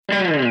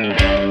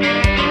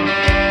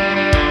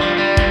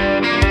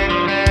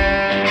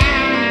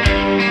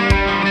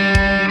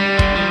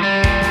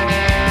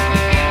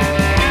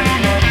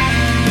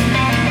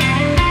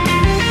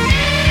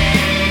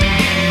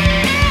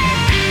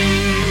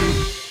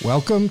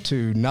Welcome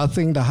to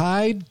Nothing to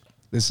Hide.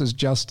 This is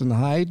Justin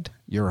Hyde,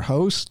 your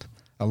host,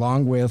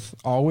 along with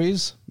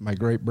always my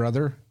great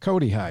brother,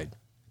 Cody Hyde.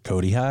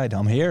 Cody Hyde,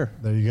 I'm here.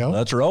 There you go.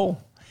 Let's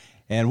roll.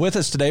 And with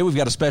us today, we've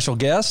got a special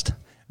guest,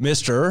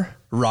 Mr.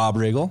 Rob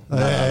Riggle.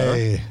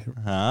 Hey.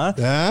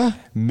 Yeah?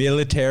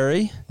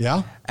 Military.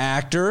 Yeah.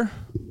 Actor.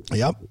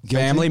 Yep. Guilty.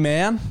 Family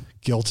man.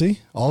 Guilty.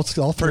 All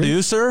three.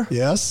 Producer.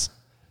 Yes.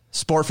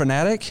 Sport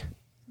fanatic.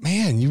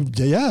 Man,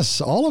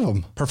 yes, all of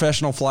them.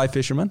 Professional fly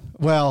fisherman.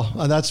 Well,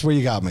 that's where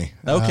you got me.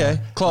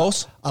 Okay.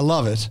 Close. I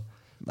love it.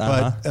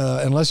 Uh-huh.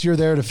 But unless you're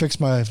there to fix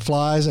my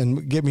flies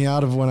and get me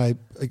out of when I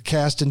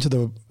cast into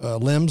the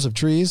limbs of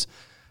trees,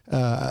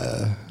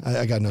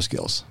 I got no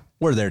skills.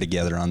 We're there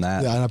together on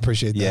that. Yeah, I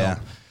appreciate that.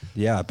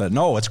 Yeah. But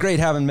no, it's great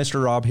having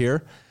Mr. Rob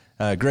here.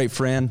 Great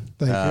friend.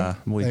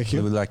 Thank you. Thank you.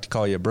 We would like to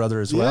call you a brother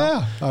as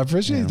well. Yeah, I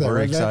appreciate that. We're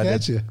Right back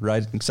at you.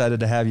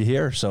 excited to have you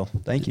here. So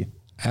thank you.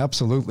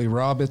 Absolutely,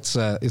 Rob. It's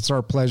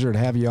our pleasure to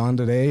have you on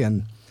today.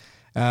 And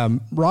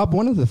Rob,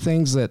 one of the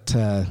things that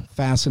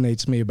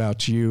fascinates me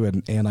about you,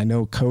 and I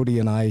know Cody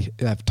and I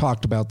have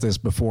talked about this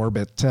before,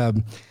 but a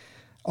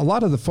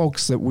lot of the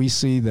folks that we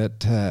see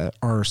that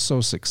are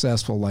so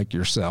successful like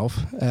yourself,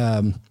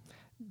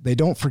 they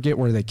don't forget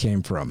where they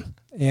came from.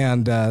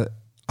 And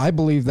I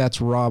believe that's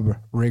Rob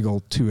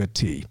Riggle to a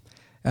T.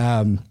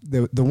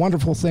 The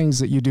wonderful things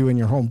that you do in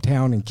your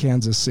hometown in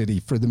Kansas City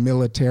for the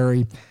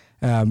military.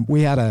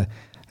 We had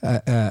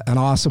an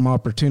awesome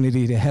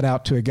opportunity to head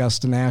out to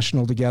Augusta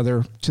National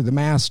together to the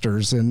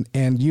Masters, and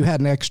you had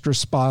an extra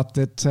spot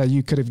that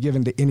you could have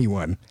given to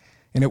anyone,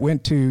 and it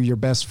went to your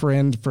best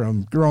friend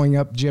from growing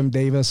up, Jim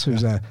Davis,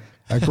 who's a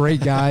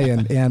great guy,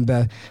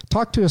 and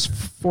talk to us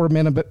for a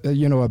minute,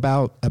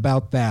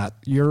 about that.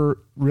 You're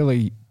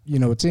really,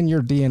 it's in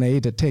your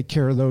DNA to take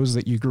care of those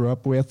that you grew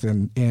up with,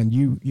 and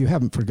you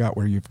haven't forgot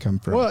where you've come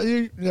from. Well,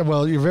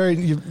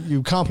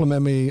 you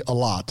compliment me a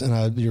lot,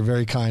 and you're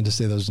very kind to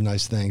say those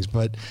nice things.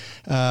 But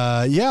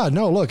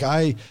look,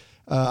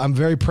 I'm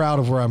very proud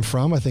of where I'm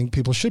from. I think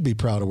people should be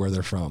proud of where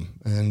they're from,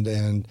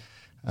 and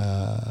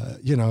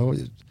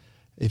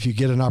if you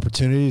get an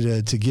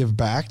opportunity to give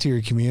back to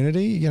your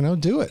community,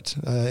 do it.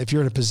 If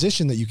you're in a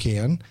position that you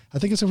can, I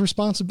think it's a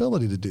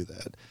responsibility to do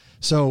that.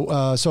 So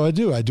I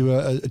do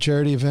a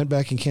charity event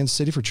back in Kansas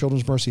City for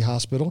Children's Mercy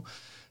Hospital.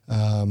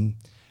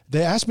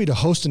 They asked me to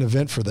host an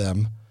event for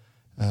them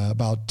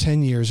about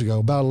 10 years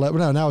ago,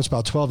 now it's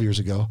about 12 years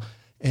ago.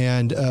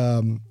 And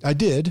I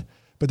did,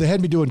 but they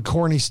had me doing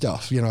corny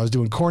stuff. I was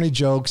doing corny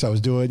jokes. I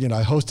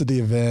hosted the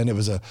event. It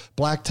was a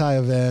black tie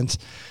event.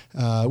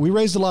 We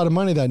raised a lot of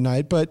money that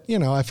night, but,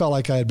 I felt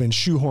like I had been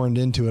shoehorned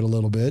into it a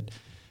little bit.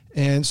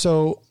 And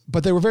so,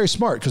 but they were very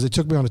smart because they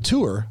took me on a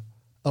tour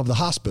of the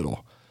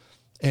hospital.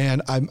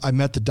 And I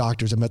met the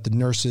doctors, I met the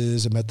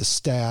nurses, I met the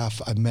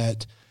staff, I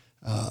met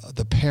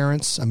the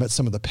parents, I met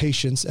some of the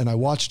patients, and I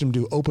watched them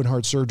do open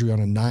heart surgery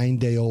on a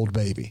 9-day-old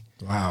baby.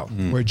 Wow.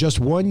 Where just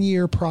 1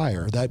 year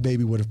prior, that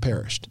baby would have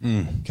perished.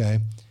 Okay.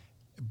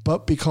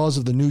 But because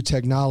of the new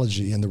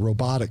technology and the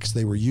robotics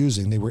they were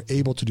using, they were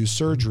able to do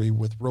surgery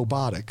with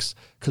robotics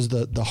because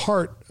the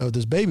heart of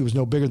this baby was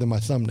no bigger than my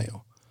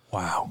thumbnail.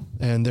 Wow.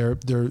 And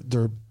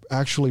they're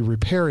actually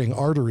repairing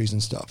arteries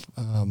and stuff.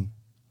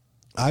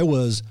 I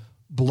was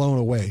blown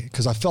away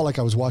because I felt like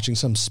I was watching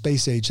some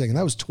space age thing, and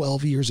that was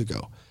 12 years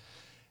ago.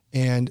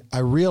 And I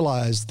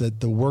realized that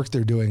the work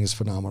they're doing is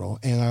phenomenal.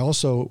 And I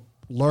also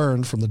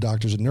learned from the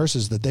doctors and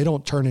nurses that they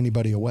don't turn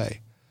anybody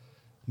away.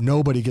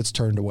 Nobody gets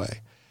turned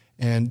away.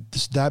 And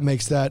that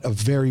makes that a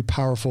very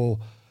powerful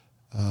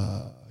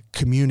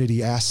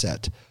community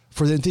asset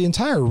for the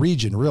entire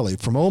region, really.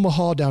 From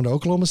Omaha down to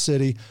Oklahoma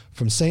City,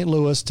 from St.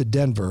 Louis to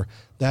Denver,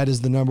 that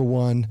is the number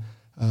one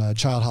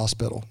child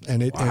hospital.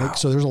 And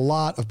so there's a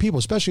lot of people,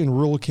 especially in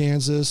rural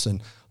Kansas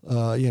and,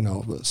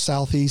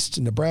 southeast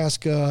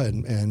Nebraska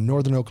and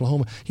northern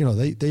Oklahoma,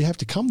 they have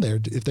to come there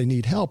if they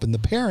need help. And the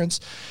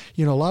parents,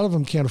 a lot of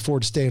them can't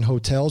afford to stay in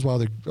hotels while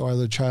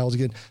their child's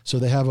getting, so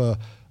they have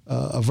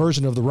a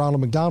version of the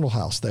Ronald McDonald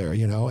House there,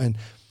 and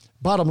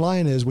bottom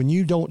line is when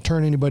you don't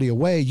turn anybody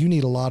away, you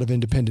need a lot of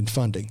independent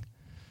funding.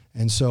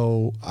 And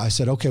so I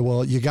said, okay,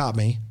 well, you got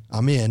me,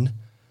 I'm in.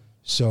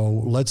 So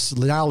let's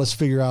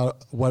figure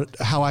out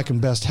how I can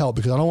best help,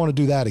 because I don't want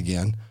to do that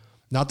again.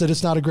 Not that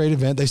it's not a great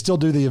event. They still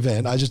do the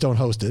event. I just don't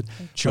host it.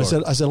 Sure.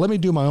 I said, let me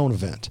do my own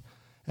event.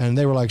 And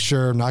they were like,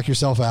 sure, knock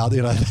yourself out. They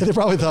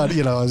probably thought,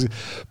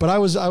 but I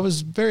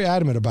was very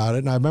adamant about it.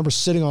 And I remember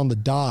sitting on the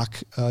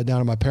dock down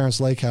at my parents'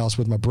 lake house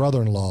with my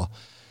brother-in-law,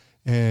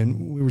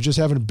 and we were just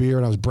having a beer,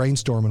 and I was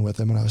brainstorming with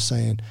him, and I was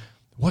saying,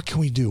 what can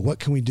we do? What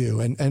can we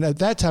do? And at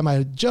that time, I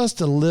had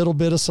just a little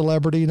bit of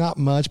celebrity, not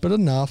much, but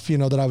enough,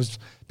 that I was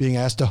being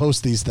asked to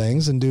host these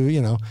things and do,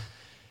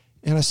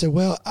 And I said,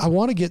 well, I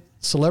want to get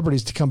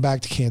celebrities to come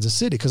back to Kansas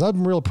City because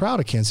I'm real proud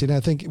of Kansas City. And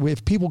I think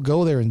if people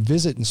go there and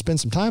visit and spend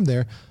some time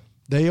there,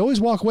 they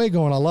always walk away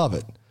going, I love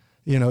it.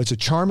 It's a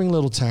charming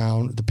little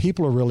town. The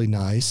people are really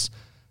nice.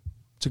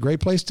 It's a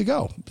great place to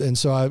go. And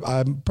so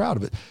I'm proud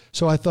of it.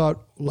 So I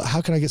thought,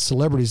 how can I get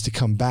celebrities to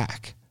come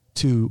back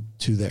to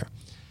there?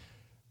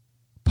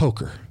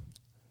 Poker.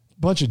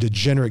 bunch of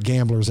degenerate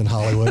gamblers in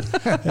Hollywood,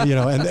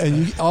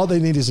 all they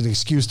need is an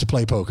excuse to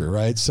play poker,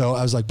 right? So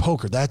I was like,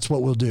 poker, that's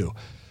what we'll do.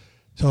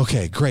 So,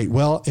 okay, great.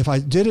 Well, if I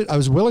did it, I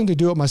was willing to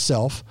do it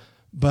myself,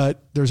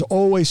 but there's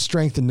always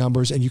strength in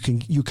numbers, and you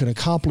can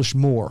accomplish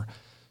more.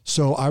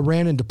 So I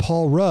ran into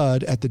Paul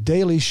Rudd at the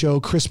Daily Show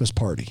Christmas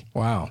party.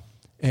 Wow.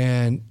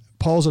 And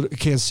Paul's a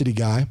Kansas City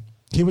guy.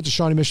 He went to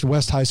Shawnee Mission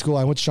West High School.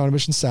 I went to Shawnee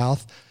Mission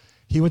South.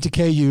 He went to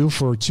KU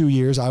for 2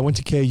 years. I went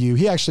to KU.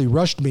 He actually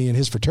rushed me in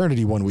his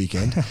fraternity one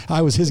weekend.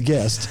 I was his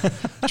guest.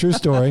 True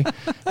story.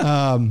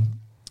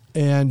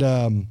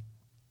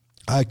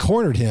 I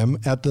cornered him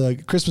at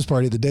the Christmas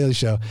party at the Daily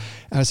Show.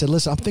 And I said,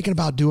 listen, I'm thinking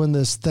about doing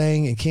this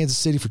thing in Kansas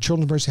City for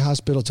Children's Mercy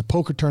Hospital. It's a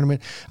poker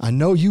tournament. I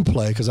know you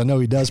play, because I know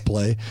he does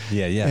play.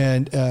 Yeah.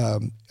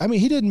 And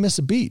he didn't miss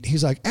a beat.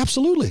 He's like,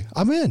 absolutely,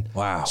 I'm in.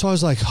 Wow. So I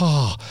was like,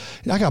 I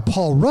got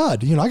Paul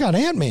Rudd. I got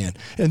Ant-Man.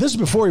 And this is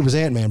before he was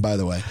Ant-Man, by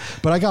the way.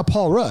 But I got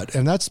Paul Rudd,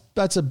 and that's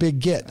a big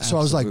get. Absolutely. So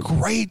I was like,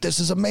 great, this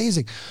is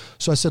amazing.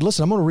 So I said,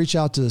 listen, I'm going to reach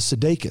out to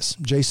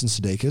Sudeikis, Jason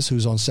Sudeikis,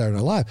 who's on Saturday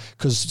Night Live,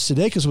 because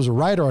Sudeikis was a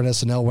writer on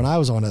SNL when I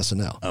was on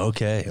SNL.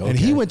 Okay. And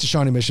he went to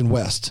Shawnee Mission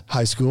West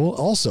High School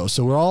also.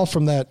 So we're all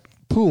from that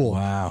pool.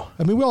 Wow.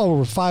 We all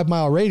were a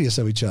 5-mile radius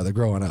of each other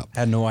growing up.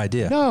 Had no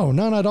idea. No,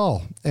 none at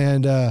all.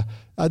 And there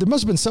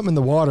must have been something in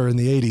the water in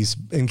the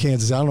 80s in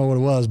Kansas. I don't know what it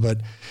was, but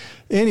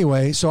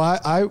anyway, so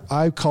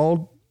I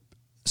called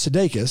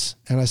Sudeikis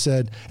and I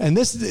said, and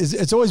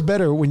it's always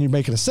better when you're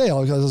making a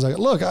sale, because I was like,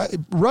 look,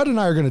 Rudd and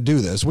I are going to do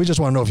this. We just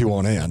want to know if you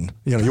want in.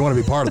 You want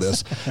to be part of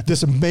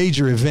this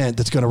major event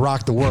that's going to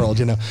rock the world.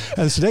 And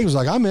Sudeikis was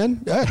like, I'm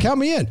in. Yeah, count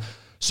me in.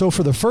 So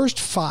for the first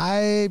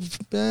 5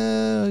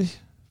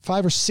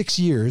 or 6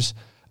 years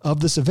of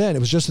this event, it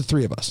was just the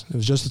three of us. It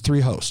was just the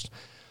three hosts.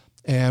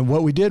 And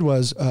what we did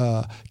was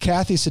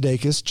Kathy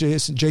Sudeikis,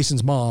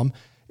 Jason's mom,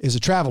 is a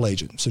travel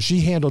agent. So she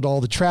handled all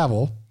the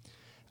travel.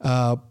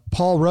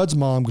 Paul Rudd's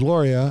mom,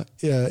 Gloria,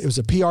 it was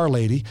a PR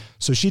lady.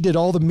 So she did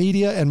all the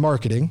media and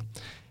marketing.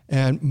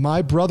 And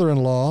my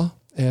brother-in-law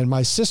and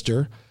my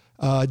sister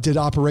did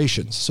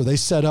operations. So they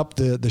set up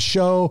the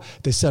show.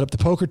 They set up the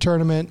poker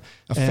tournament.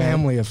 A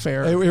family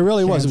affair. It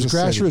really was. It was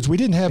Kansas grassroots. City. We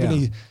didn't have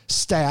any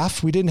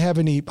staff. We didn't have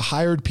any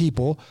hired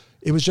people.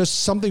 It was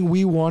just something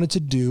we wanted to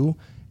do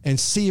and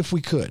see if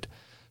we could.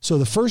 So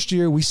the first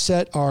year we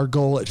set our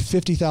goal at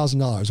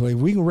 $50,000. If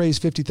we can raise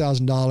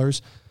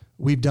 $50,000,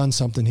 we've done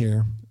something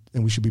here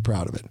and we should be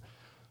proud of it.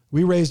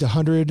 We raised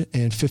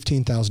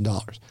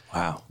 $115,000.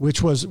 Wow.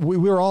 Which was, we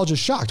were all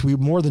just shocked. We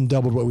more than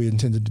doubled what we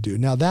intended to do.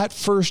 Now that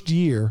first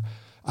year,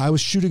 I was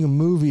shooting a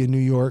movie in New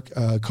York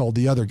called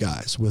The Other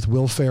Guys with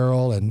Will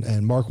Ferrell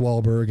and Mark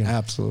Wahlberg. And,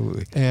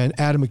 absolutely. And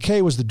Adam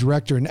McKay was the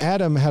director. And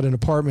Adam had an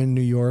apartment in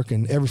New York,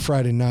 and every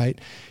Friday night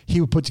he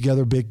would put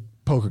together a big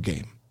poker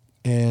game.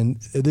 And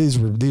these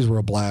were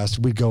a blast.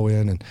 We'd go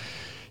in, and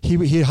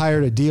he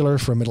hired a dealer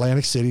from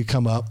Atlantic City to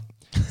come up.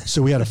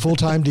 So we had a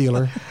full-time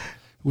dealer.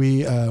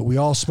 We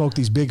all smoked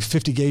these big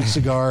 50-gauge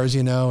cigars,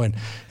 and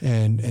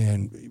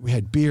we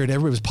had beer, and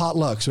everybody was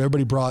potluck. So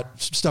everybody brought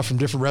stuff from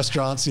different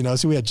restaurants,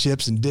 So we had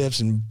chips and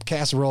dips and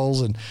casseroles,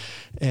 and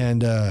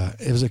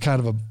it was a kind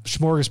of a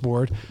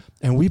smorgasbord.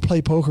 And we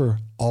played poker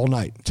all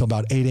night until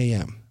about 8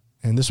 a.m.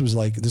 And this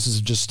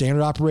is just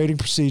standard operating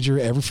procedure.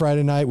 Every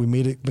Friday night we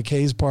meet at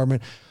McKay's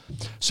apartment.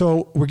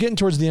 So we're getting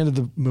towards the end of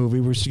the movie.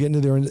 We're getting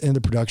to the end of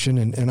the production,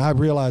 and I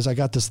realized I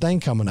got this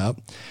thing coming up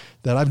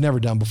that I've never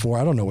done before.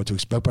 I don't know what to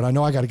expect, but I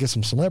know I got to get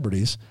some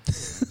celebrities.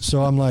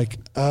 So I'm like,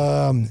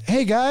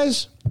 hey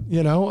guys,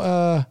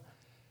 I'm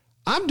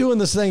doing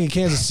this thing in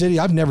Kansas City.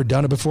 I've never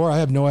done it before. I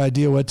have no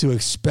idea what to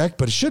expect,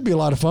 but it should be a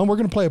lot of fun. We're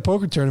going to play a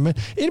poker tournament.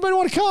 Anybody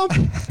want to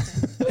come?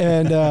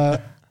 And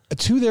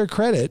to their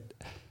credit,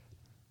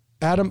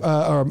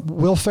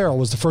 Will Ferrell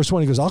was the first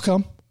one. He goes, I'll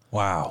come.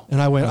 Wow. And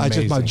I went,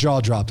 Amazing. my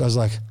jaw dropped. I was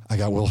like, I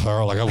got Will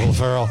Ferrell.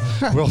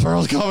 Will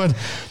Ferrell's coming.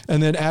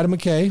 And then Adam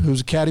McKay,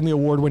 who's Academy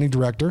Award-winning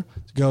director,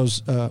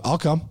 goes, I'll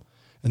come.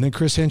 And then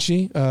Chris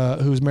Hinchy,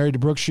 who's married to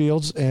Brooke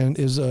Shields and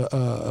is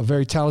a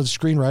very talented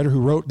screenwriter who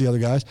wrote The Other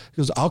Guys,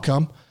 goes, I'll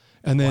come.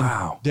 And then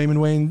Damon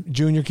Wayne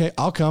Jr.,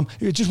 I'll come.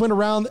 It just went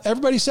around.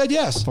 Everybody said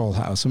yes. Full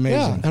house. Amazing.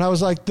 Yeah. And I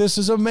was like, this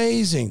is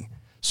amazing.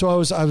 So I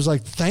was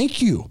like,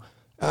 thank you.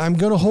 I'm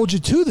going to hold you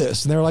to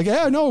this. And they were like,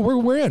 yeah, no,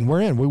 we're in.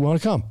 We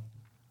want to come.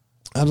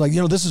 I was like,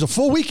 this is a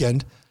full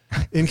weekend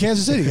in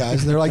Kansas City, guys.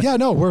 And they're like, yeah,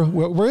 no,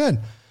 we're in.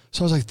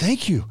 So I was like,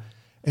 thank you.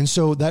 And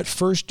so that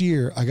first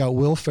year, I got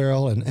Will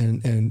Ferrell,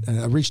 and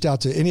I reached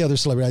out to any other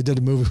celebrity. I did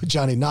a movie with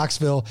Johnny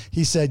Knoxville.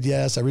 He said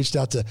yes. I reached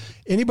out to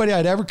anybody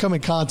I'd ever come in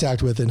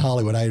contact with in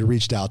Hollywood. I had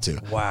reached out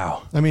to.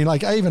 Wow. I mean,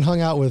 I even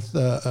hung out with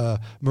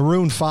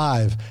Maroon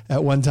 5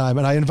 at one time,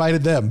 and I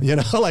invited them.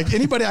 Like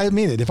anybody. I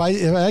mean it. If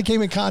I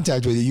came in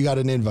contact with you, you got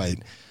an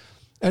invite.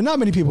 And not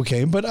many people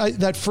came, but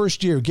that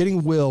first year,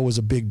 getting Will was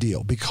a big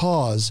deal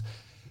because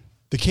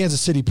the Kansas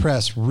City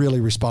press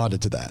really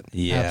responded to that.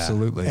 Yeah,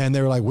 absolutely. And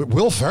they were like,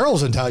 Will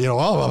Ferrell's in town, blah,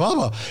 blah, blah,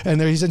 blah.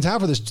 And he's in town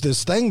for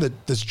this thing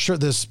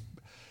this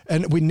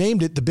And we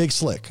named it the Big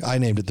Slick. I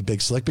named it the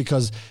Big Slick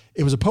because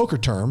it was a poker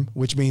term,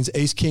 which means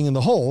ace king in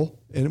the hole.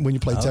 And when you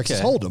play Texas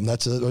Hold'em,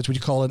 that's what you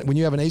call it. When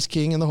you have an ace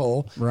king in the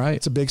hole, right,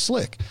 it's a Big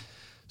Slick.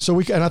 So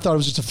and I thought it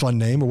was just a fun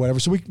name or whatever.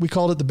 So we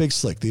called it the Big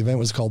Slick. The event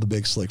was called the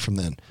Big Slick from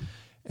then.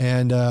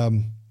 And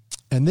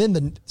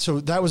then so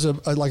that was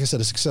like I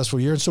said, a successful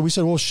year. And so we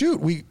said, well, shoot,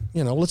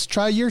 let's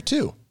try year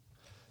 2.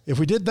 If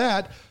we did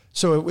that,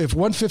 so if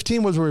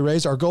 115 was what we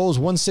raised, our goal is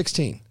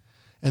 116.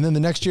 And then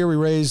the next year we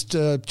raised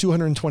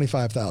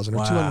 225,000 or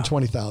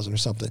 220,000 or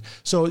something.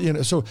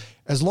 So, so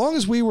as long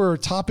as we were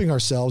topping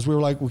ourselves, we were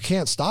like, we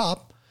can't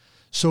stop.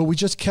 So we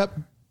just kept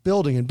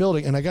building and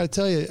building. And I got to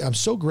tell you, I'm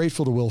so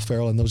grateful to Will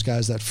Ferrell and those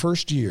guys that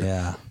first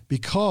year,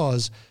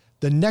 because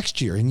the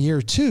next year, in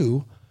year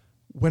 2,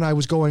 when I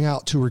was going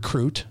out to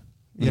recruit,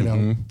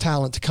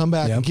 talent to come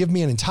back and give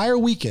me an entire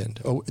weekend,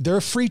 their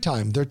free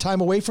time, their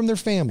time away from their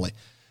family,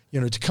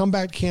 to come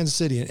back to Kansas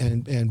City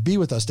and be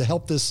with us to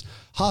help this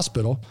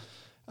hospital.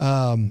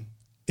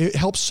 It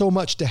helps so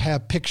much to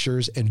have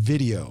pictures and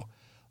video.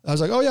 I was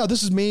like, oh yeah,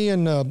 this is me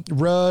and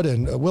Rudd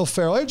and Will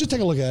Ferrell. Hey, just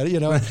take a look at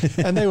it,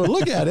 and they would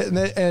look at it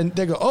and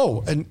they go,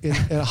 oh, and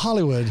in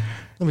Hollywood,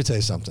 let me tell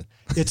you something.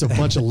 It's a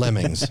bunch of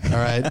lemmings, all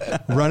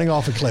right, running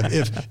off a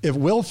cliff. If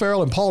Will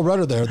Ferrell and Paul Rudd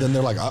are there, then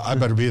they're like, I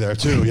better be there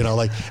too,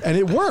 and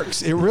it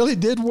works. It really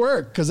did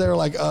work because they were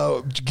like,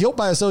 guilt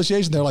by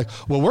association. They're like,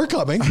 well, we're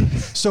coming.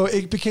 So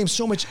it became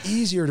so much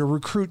easier to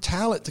recruit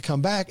talent to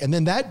come back. And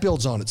then that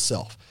builds on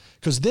itself.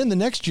 Because then the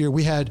next year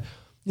we had,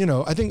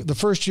 I think the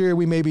first year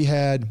we maybe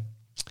had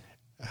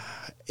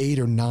 8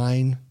 or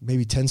 9,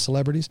 maybe 10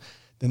 celebrities.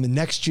 Then the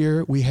next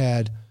year we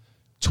had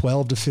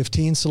 12 to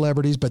 15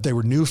 celebrities, but they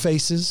were new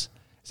faces.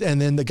 And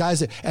then the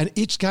guys and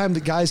each time the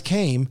guys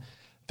came,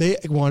 they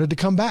wanted to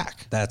come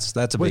back. That's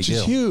a big deal. Which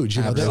is huge.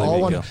 They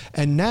all wanted.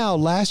 And now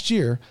the last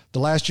year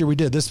we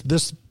did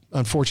this,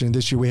 unfortunately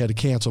this year we had to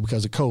cancel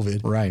because of COVID.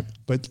 Right.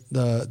 But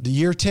the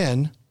year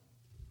 10,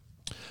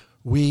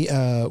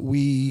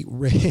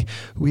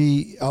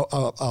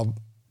 I'll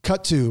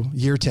cut to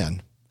year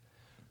 10.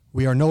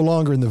 We are no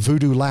longer in the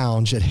Voodoo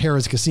Lounge at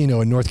Harrah's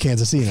Casino in North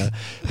Kansasina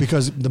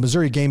because the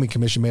Missouri Gaming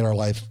Commission made our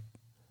life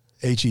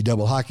HE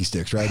double hockey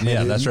sticks, right?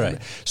 Yeah, that's right.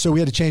 So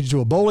we had to change it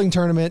to a bowling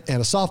tournament and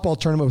a softball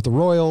tournament with the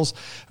Royals,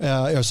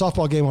 a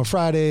softball game on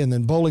Friday, and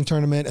then bowling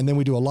tournament, and then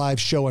we do a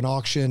live show and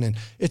auction, and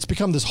it's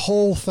become this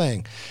whole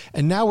thing.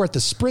 And now we're at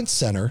the Sprint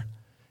Center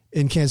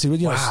in Kansas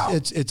City. Wow.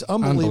 It's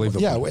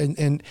unbelievable. Yeah,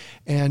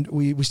 and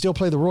we still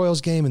play the Royals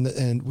game, and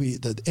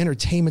the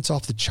entertainment's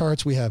off the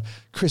charts. We have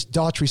Chris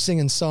Daughtry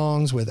singing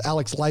songs with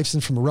Alex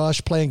Lifeson from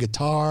Rush playing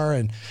guitar,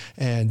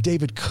 and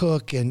David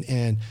Cook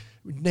and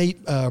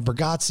Nate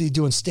Bargatze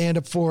doing stand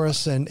up for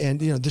us, and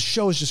the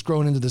show has just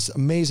grown into this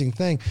amazing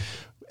thing.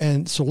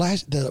 And so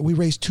we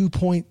raised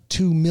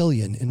 $2.2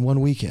 million in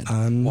one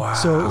weekend. Wow.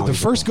 So the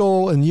first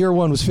goal in year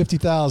 1 was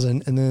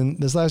 50,000, and then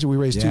this last year we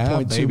raised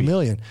 $2.2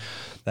 million.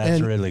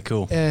 That's really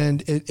cool.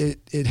 And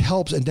it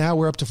helps. And now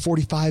we're up to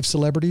 45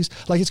 celebrities.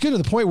 Like, it's getting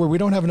to the point where we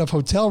don't have enough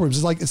hotel rooms.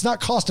 It's like, it's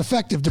not cost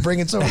effective to bring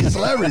in so many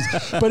celebrities.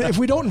 But if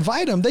we don't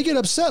invite them, they get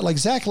upset. Like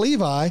Zach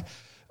Levi,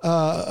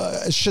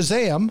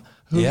 Shazam,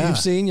 who you've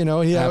seen, he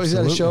always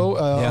had a show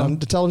on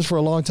the television for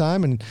a long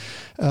time.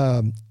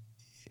 And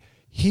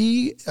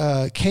he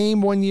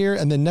came one year,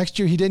 and then next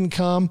year he didn't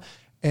come.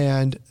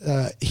 And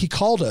he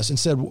called us and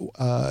said,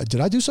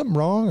 did I do something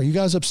wrong? Are you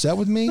guys upset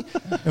with me?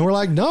 And we're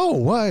like, no,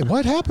 why?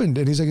 What happened?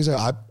 And he's like,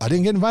 I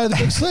didn't get invited to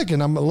the Big Slick,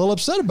 and I'm a little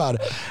upset about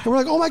it. And we're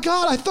like, oh my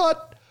God, I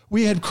thought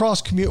we had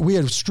we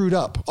had screwed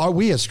up.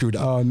 We had screwed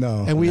up. Oh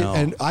no.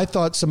 And I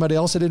thought somebody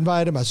else had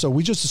invited him. So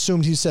we just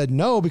assumed he said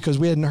no because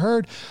we hadn't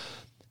heard.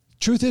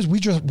 Truth is,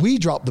 we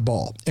dropped the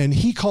ball, and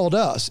he called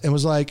us and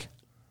was like,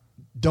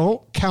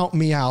 don't count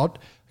me out.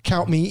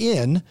 Count me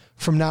in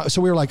from now.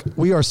 So we were like,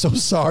 we are so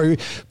sorry.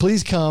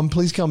 Please come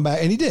back.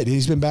 And he did.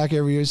 He's been back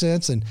every year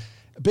since, and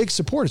a big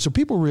supporter. So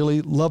people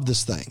really love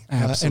this thing.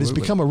 And it's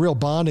become a real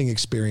bonding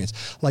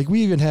experience. Like, we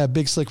even have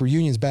Big Slick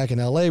reunions back in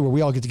LA where we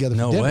all get together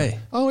for dinner. No way.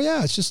 Oh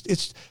yeah.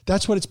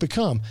 That's what it's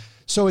become.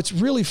 So it's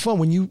really fun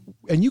when you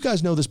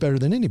guys know this better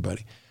than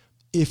anybody.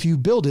 If you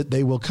build it,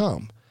 they will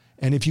come.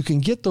 And if you can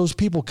get those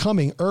people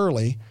coming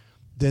early,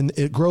 then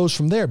it grows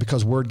from there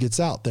because word gets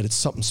out that it's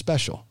something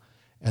special.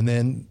 And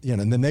then,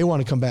 and then they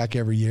want to come back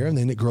every year, and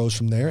then it grows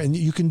from there, and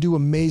you can do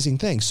amazing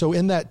things. So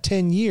in that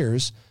 10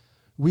 years,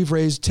 we've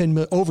raised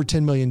over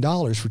 $10 million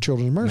for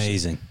Children's Mercy.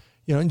 Amazing.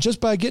 And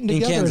just by getting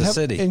together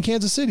in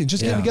Kansas City,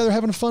 just getting together,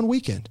 having a fun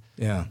weekend.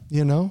 Yeah.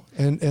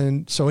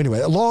 And so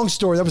anyway, a long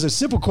story. That was a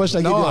simple question.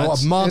 I gave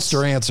you a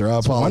monster answer. I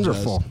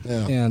apologize. Wonderful.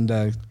 Yeah.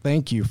 And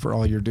thank you for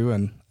all you're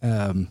doing.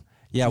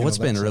 What's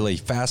been really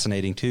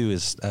fascinating too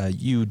is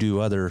you do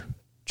other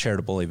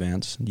charitable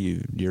events.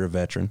 You're a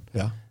veteran.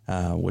 Yeah.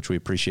 Which we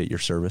appreciate your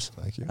service.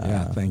 Thank you.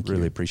 Thank you.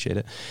 Really appreciate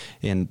it.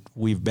 And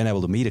we've been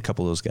able to meet a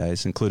couple of those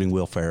guys, including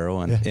Will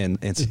Ferrell and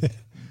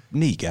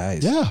neat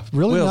guys. Yeah,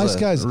 really Will's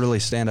nice guys. A really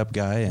stand-up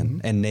guy,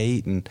 and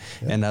Nate and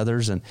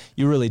others. And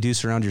you really do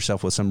surround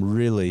yourself with some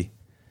really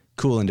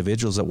cool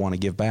individuals that want to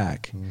give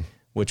back,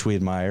 which we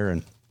admire.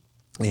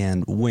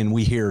 And when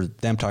we hear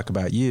them talk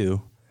about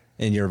you,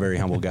 and you're a very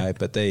humble guy,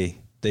 but they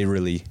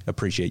really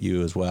appreciate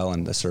you as well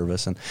and the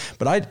service.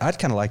 But I'd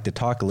kind of like to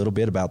talk a little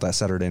bit about that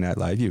Saturday Night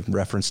Live. You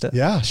referenced it.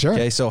 Yeah, sure.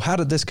 Okay, so how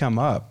did this come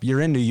up?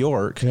 You're in New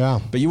York,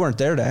 but you weren't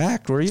there to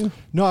act, were you?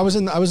 No, I was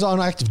on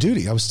active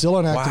duty. I was still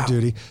on active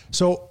duty.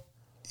 So,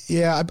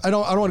 yeah, I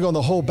don't want to go on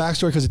the whole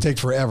backstory because it takes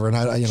forever, and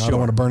I don't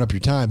want to burn up your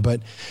time.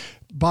 But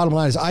bottom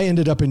line is, I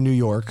ended up in New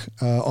York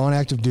on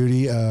active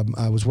duty.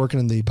 I was working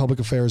in the public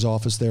affairs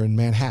office there in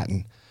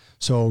Manhattan.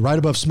 So right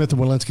above Smith and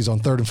Walensky's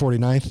on 3rd and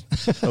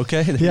 49th.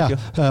 Okay. There you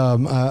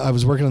go. I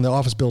was working in the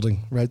office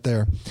building right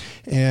there.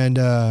 And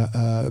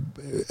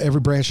every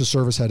branch of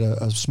service had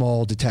a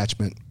small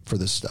detachment for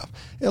this stuff.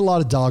 A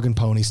lot of dog and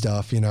pony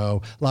stuff,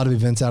 a lot of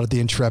events out at the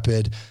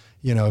Intrepid.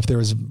 If there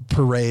was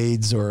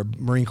parades or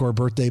Marine Corps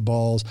birthday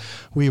balls,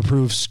 we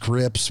approved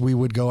scripts. We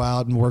would go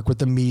out and work with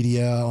the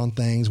media on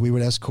things. We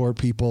would escort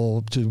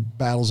people to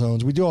battle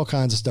zones. We do all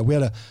kinds of stuff. We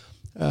had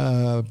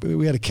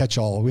a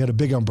catch-all. We had a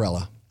big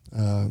umbrella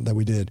that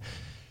we did.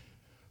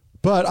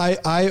 But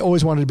I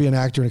always wanted to be an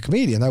actor and a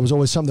comedian. That was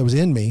always something that was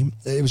in me.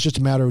 It was just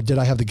a matter of, did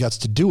I have the guts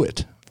to do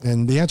it?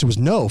 And the answer was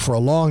no for a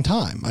long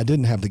time. I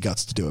didn't have the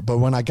guts to do it. But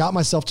when I got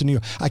myself to New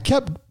York, I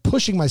kept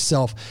pushing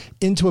myself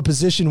into a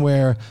position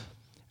where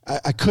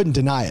I couldn't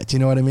deny it. You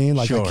know what I mean?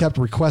 Like I kept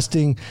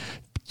requesting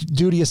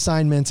duty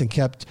assignments and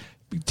kept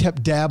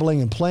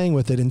dabbling and playing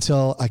with it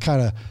until I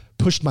kind of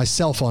pushed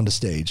myself onto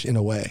stage in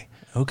a way.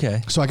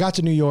 Okay. So I got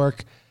to New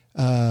York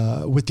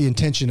with the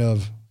intention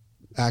of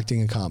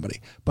acting and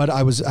comedy. But I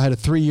had a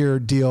 3-year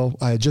deal.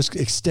 I had just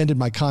extended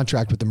my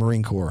contract with the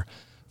Marine Corps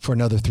for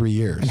another 3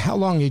 years. And how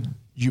long had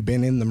you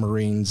been in the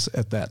Marines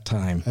at that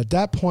time? At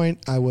that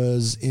point, I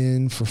was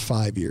in for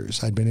 5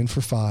 years. I'd been in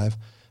for 5.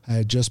 I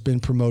had just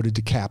been promoted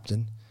to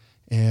captain.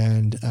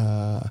 And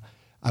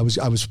I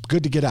was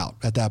good to get out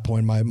at that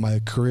point.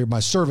 My career, my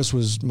service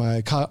was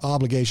my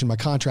obligation. My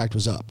contract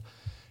was up,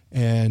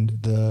 and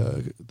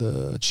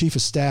the chief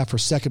of staff for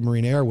 2nd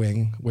Marine Air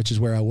Wing, which is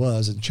where I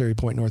was in Cherry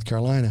Point, North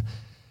Carolina,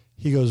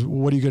 he goes,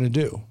 "What are you going to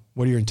do?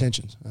 What are your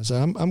intentions?" I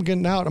said, "I'm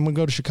getting out. I'm going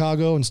to go to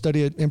Chicago and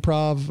study at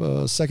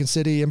Improv, Second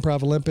City,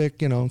 Improv Olympic.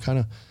 Kind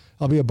of.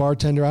 I'll be a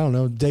bartender. I don't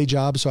know, day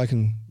job, so I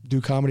can do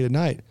comedy at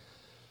night."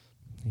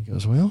 He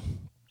goes, "Well,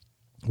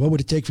 what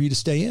would it take for you to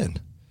stay in?"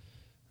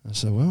 I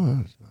said,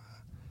 "Well,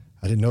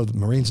 I didn't know the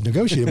Marines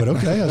negotiated, but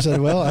okay." I said,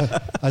 "Well,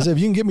 I said, if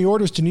you can get me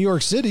orders to New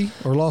York City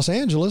or Los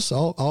Angeles,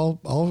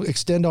 I'll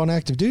extend on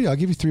active duty. I'll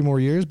give you 3 more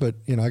years, but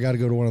I got to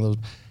go to one of those."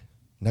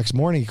 Next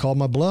morning, he called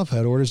my bluff,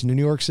 had orders to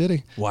New York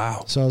City.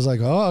 Wow. So I was like,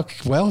 "Oh,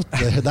 well,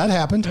 that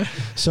happened."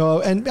 So,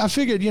 and I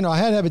figured, I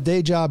had to have a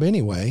day job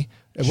anyway.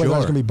 Whether I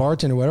was going to be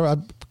bartender or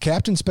whatever.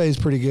 Captain's pay is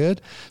pretty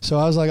good. So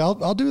I was like,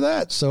 I'll do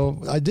that.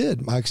 So I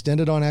did. I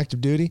extended on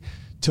active duty,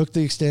 took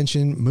the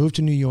extension, moved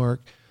to New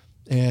York.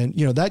 And,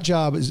 that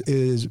job is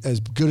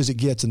as good as it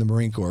gets in the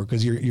Marine Corps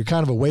because you're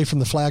kind of away from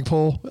the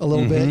flagpole a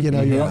little bit.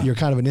 You're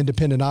kind of an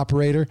independent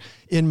operator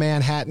in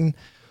Manhattan,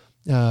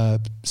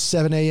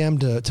 7 a.m.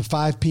 to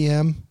 5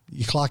 p.m.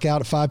 You clock out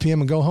at 5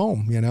 p.m. and go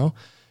home,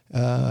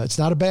 It's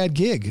not a bad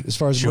gig as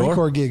far as Marine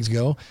Corps gigs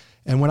go.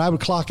 And when I would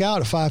clock out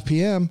at 5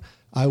 p.m.,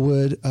 I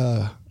would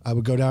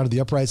go down to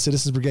the Upright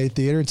Citizens Brigade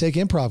Theater and take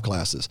improv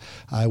classes.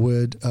 I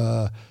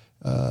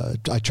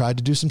tried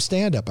to do some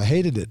stand-up. I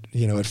hated it,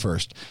 at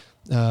first.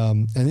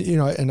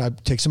 And I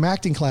take some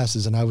acting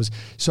classes, and I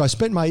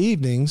spent my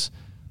evenings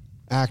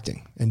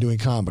acting and doing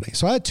comedy.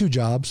 So I had 2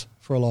 jobs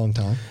for a long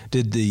time.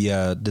 Did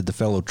the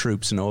fellow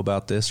troops know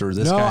about this or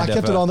this? No, I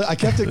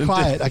kept it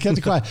quiet.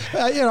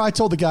 I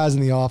told the guys in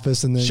the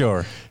office, and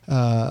then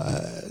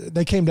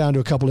they came down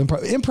to a couple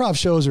improv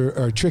shows are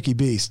a tricky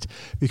beast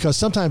because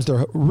sometimes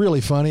they're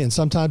really funny and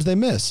sometimes they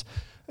miss,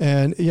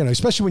 and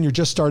especially when you're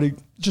just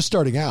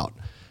starting out.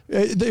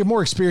 The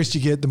more experience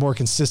you get, the more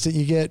consistent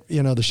you get.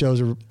 The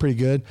shows are pretty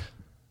good.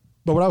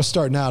 But when I was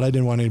starting out, I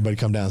didn't want anybody to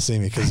come down and see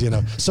me because,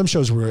 some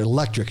shows were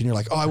electric and you're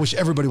like, oh, I wish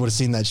everybody would have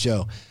seen that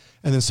show.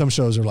 And then some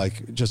shows are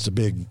like just a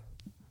big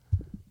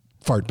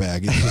fart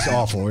bag. It's just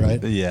awful,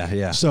 right?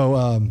 Yeah.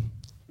 So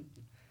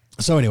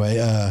anyway,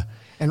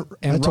 and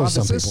Rob,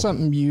 is this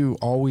something you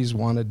always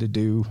wanted to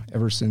do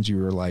ever since you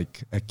were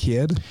like a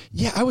kid?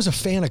 Yeah, I was a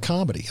fan of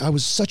comedy. I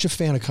was such a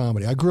fan of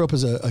comedy. I grew up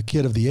as a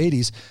kid of the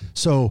 80s.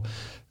 So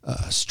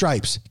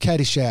Stripes,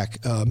 Caddyshack,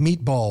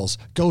 Meatballs,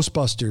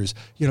 Ghostbusters,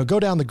 go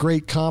down the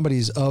great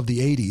comedies of the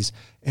 80s,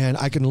 and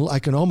I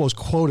can almost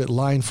quote it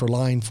line for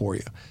line for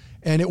you.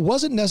 And it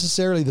wasn't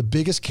necessarily the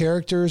biggest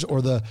characters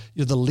or the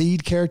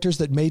lead characters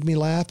that made me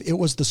laugh. It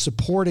was the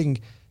supporting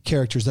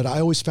characters that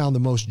I always found the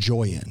most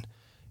joy in.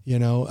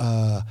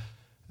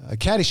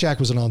 Caddyshack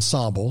was an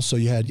ensemble, so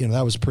you had,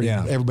 that was pretty,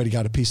 everybody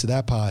got a piece of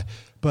that pie.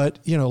 But,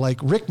 like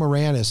Rick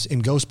Moranis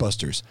in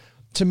Ghostbusters,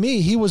 to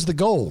me, he was the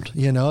gold,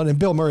 and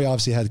Bill Murray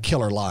obviously had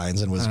killer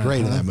lines and was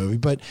great in that movie.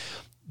 But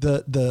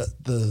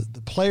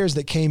the players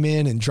that came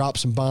in and dropped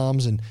some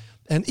bombs and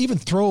even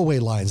throwaway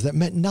lines that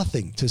meant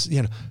nothing to,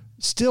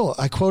 still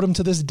I quote him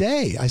to this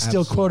day. I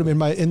still quote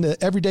him in the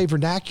everyday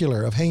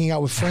vernacular of hanging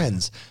out with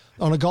friends.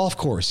 on a golf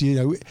course. You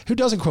know, who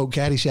doesn't quote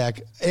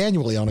Caddyshack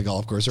annually on a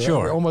golf course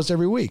or almost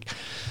every week?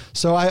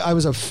 So I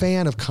was a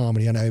fan of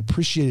comedy, and I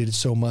appreciated it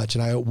so much,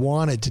 and I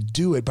wanted to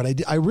do it,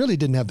 but I really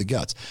didn't have the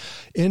guts.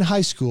 In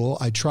high school,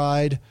 I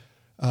tried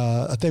we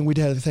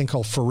had a thing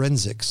called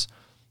forensics,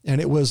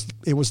 and it was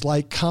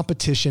like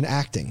competition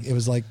acting. It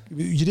was like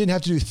you didn't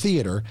have to do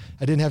theater.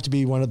 I didn't have to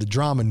be one of the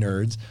drama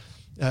nerds.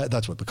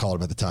 That's what we called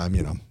them at the time.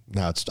 You know,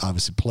 now it's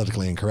obviously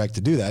politically incorrect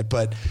to do that,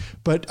 but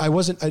I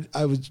wasn't.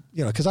 I was,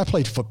 you know, because I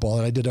played football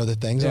and I did other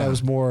things, and I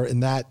was more in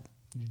that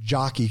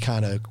jockey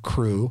kind of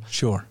crew.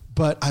 Sure.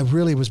 But I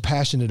really was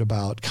passionate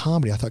about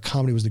comedy. I thought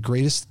comedy was the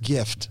greatest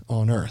gift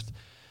on earth.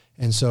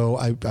 And so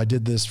I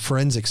did this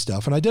forensic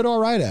stuff, and I did all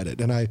right at it.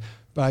 And I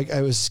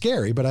was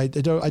scary, but I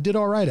did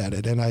all right at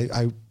it. And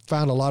I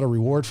found a lot of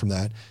reward from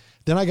that.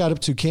 Then I got up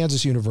to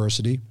Kansas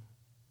University,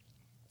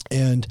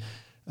 and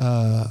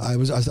I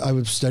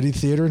would study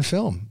theater and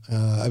film.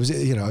 I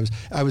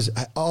was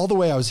all the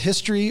way. I was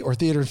history or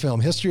theater and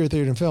film,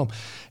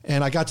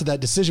 and I got to that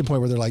decision point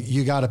where they're like,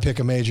 "You got to pick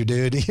a major,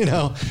 dude." You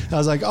know, I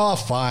was like, "Oh,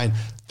 fine,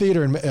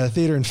 theater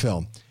and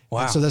film."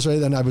 Wow. And so that's right.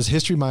 Then I was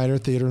history minor,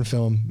 theater and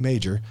film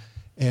major,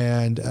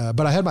 and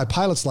but I had my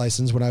pilot's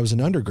license when I was an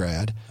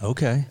undergrad.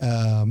 Okay.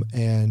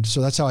 And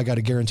so that's how I got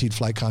a guaranteed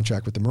flight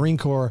contract with the Marine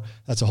Corps.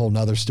 That's a whole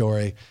nother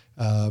story.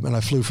 And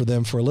I flew for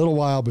them for a little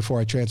while before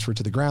I transferred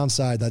to the ground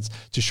side. That's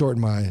to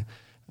shorten my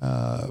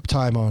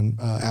time on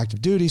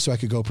active duty so I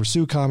could go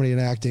pursue comedy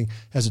and acting.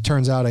 As it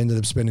turns out, I ended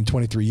up spending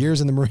 23 years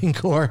in the Marine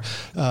Corps,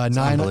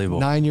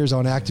 9 years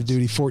on active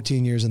duty,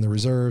 14 years in the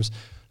reserves.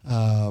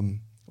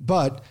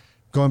 But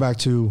going back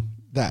to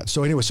that.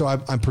 So anyway, so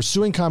I'm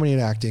pursuing comedy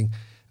and acting.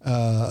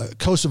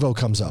 Kosovo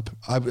comes up.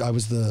 I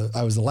was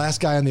the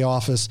last guy in the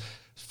office.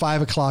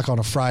 5 o'clock on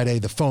a Friday,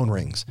 the phone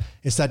rings.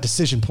 It's that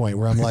decision point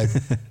where I'm like,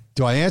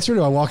 do I answer or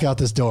do I walk out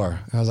this door?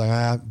 And I was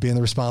like, being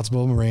the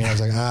responsible Marine, I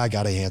was like, I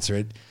got to answer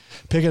it.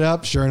 Pick it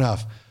up. Sure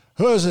enough.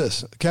 Who is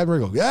this? Captain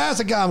Riggle. Yeah, that's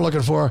the guy I'm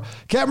looking for.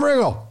 Captain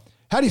Riggle,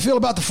 how do you feel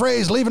about the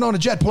phrase leaving on a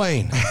jet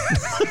plane?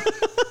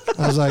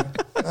 I was like,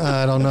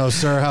 I don't know,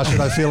 sir. How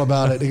should I feel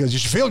about it? He goes, you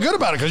should feel good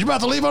about it because you're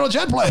about to leave on a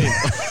jet plane.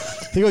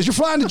 He goes, you're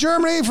flying to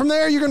Germany. From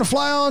there, you're going to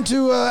fly on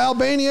to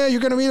Albania. You're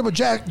going to meet up with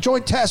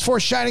Joint Task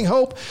Force Shining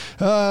Hope.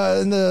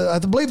 And I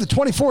believe the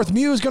 24th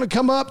MEU is going to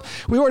come up.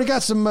 We already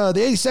got some the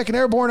 82nd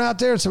Airborne out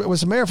there with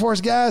some Air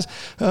Force guys.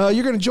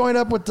 You're going to join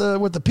up with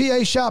the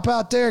PA shop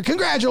out there.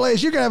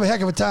 Congratulations. You're going to have a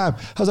heck of a time.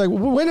 I was like,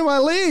 when do I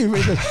leave?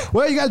 He goes,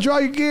 well, you got to draw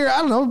your gear.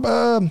 I don't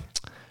know.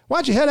 Why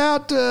don't you head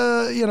out?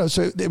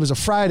 So it was a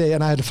Friday,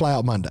 and I had to fly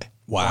out Monday.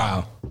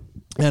 Wow.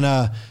 And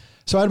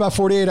so I had about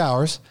 48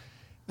 hours.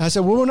 I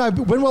said, well,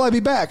 when will I be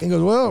back? And he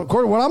goes, well,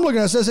 according to what I'm looking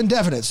at, it says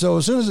indefinite. So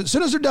as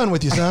soon as they're done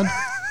with you, son.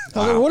 I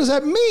was like, what does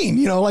that mean?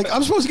 You know, like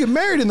I'm supposed to get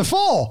married in the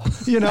fall,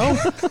 you know?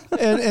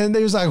 and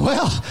they was like,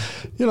 well,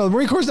 you know, the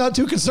Marine Corps is not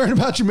too concerned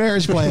about your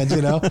marriage plans,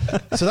 you know?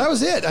 So that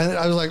was it. And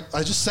I was like,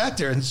 I just sat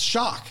there in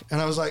shock.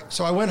 And I was like,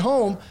 so I went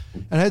home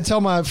and I had to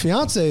tell my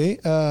fiance,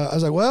 I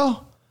was like,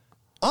 well,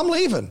 I'm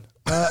leaving.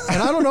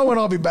 And I don't know when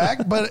I'll be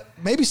back, but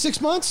maybe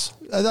 6 months.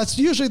 That's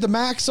usually the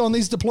max on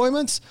these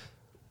deployments.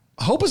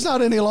 I hope it's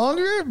not any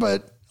longer,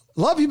 but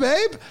love you,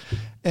 babe.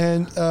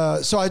 And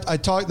so I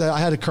talked. I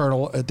had a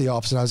colonel at the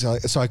office, and I was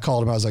like, so I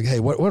called him. I was like,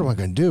 hey, what am I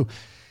going to do?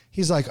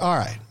 He's like, all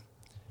right.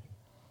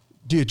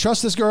 Do you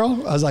trust this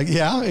girl? I was like,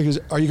 yeah. He goes,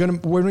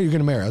 when are you going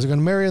to marry? I was going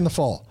to marry in the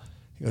fall.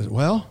 He goes,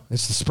 well,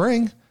 it's the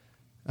spring.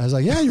 I was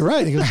like, yeah, you're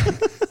right. He goes,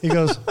 if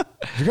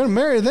you're going to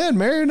marry then,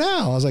 marry her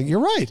now. I was like, you're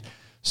right.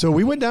 So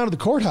we went down to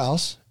the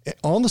courthouse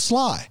on the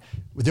sly.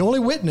 The only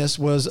witness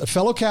was a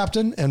fellow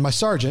captain and my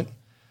Sergeant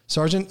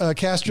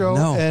Castro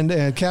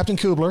and Captain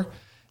Kubler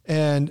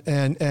and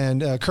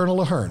Colonel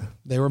Lahern.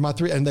 They were my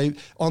three. And they,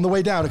 on the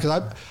way down,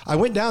 because I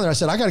went down there, I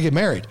said, I got to get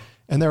married.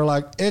 And they were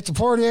like, it's a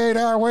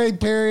 48-hour wait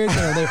period.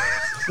 And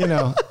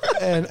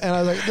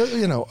I was like,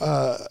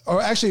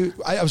 or actually,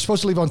 I was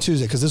supposed to leave on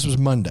Tuesday because this was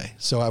Monday.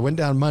 So I went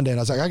down Monday and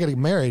I was like, I got to get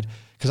married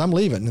because I'm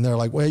leaving. And they're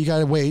like, well, you got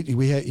to wait.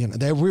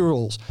 They have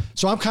rules.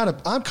 So I'm kind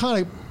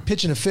of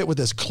pitching a fit with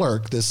this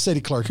clerk, this city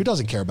clerk who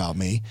doesn't care about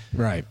me.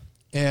 Right.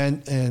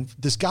 And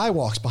this guy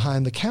walks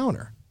behind the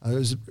counter.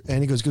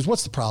 And he goes,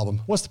 what's the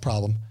problem? What's the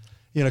problem?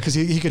 You know, because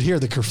he could hear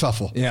the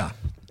kerfuffle. Yeah.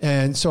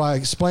 And so I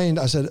explained,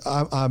 I said,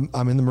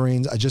 I'm in the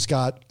Marines. I just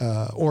got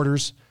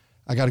orders.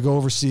 I got to go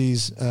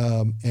overseas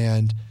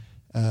and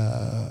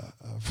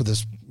for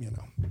this,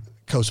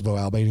 Kosovo,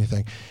 Albania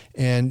thing.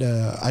 And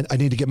I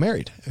need to get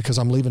married because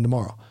I'm leaving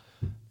tomorrow.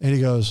 And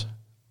he goes,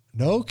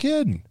 no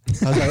kidding.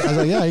 I was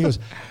like, yeah. He goes,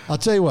 I'll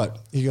tell you what.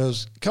 He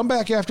goes, come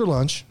back after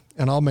lunch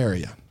and I'll marry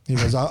you. He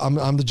goes,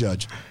 I'm the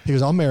judge. He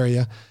goes, I'll marry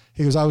you.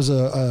 He goes, I was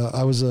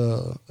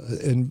a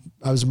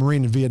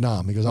Marine in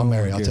Vietnam. He goes, I'll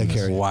marry you. I'll take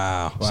care of you.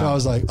 Wow. So I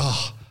was like,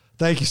 oh,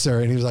 thank you,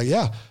 sir. And he was like,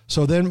 yeah.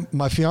 So then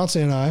my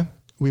fiance and I,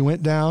 we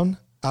went down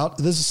out.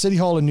 This is City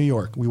Hall in New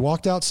York. We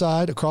walked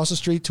outside across the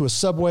street to a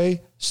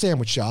Subway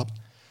sandwich shop.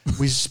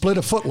 We split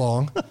a foot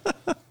long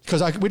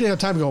because we didn't have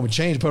time to go home and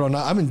change. Put on.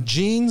 I'm in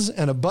jeans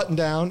and a button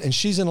down, and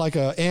she's in like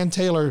a Ann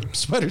Taylor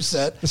sweater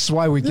set. This is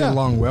why we get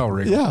along well,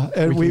 Rick. Yeah,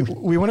 and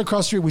we went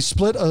across the street. We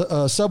split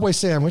a Subway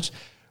sandwich.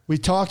 We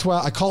talked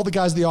while I called the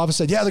guys at the office.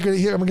 Said, "Yeah, they're going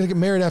to here. I'm going to get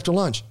married after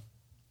lunch."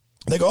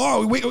 They go,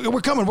 "Oh, we're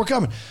coming. We're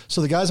coming."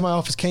 So the guys in my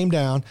office came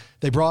down.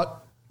 They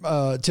brought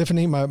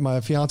Tiffany,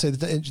 my fiance.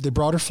 They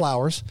brought her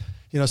flowers.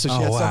 So she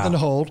had something to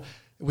hold.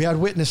 We had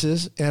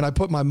witnesses, and I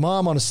put my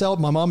mom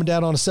and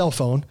dad on a cell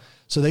phone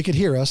so they could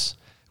hear us.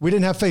 We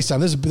didn't have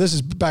FaceTime. This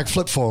is back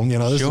flip phone.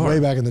 This is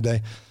way back in the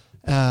day.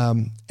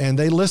 And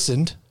they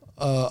listened,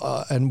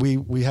 and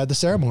we had the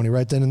ceremony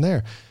right then and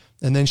there.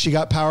 And then she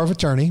got power of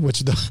attorney,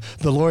 which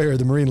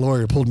the Marine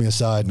lawyer pulled me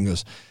aside and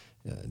goes,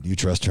 "Do you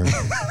trust her?"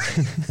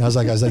 I was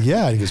like,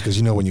 "Yeah." And he goes,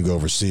 "Because when you go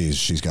overseas,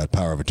 she's got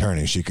power of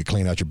attorney. She could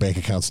clean out your bank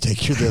accounts,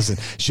 take you this, and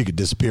she could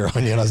disappear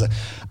on you." And I was like,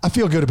 "I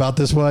feel good about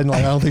this one. Like,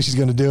 I don't think she's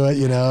going to do it,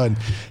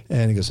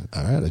 And he goes,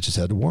 "All right, I just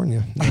had to warn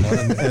you,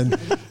 and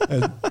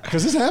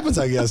because this happens,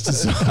 I guess, to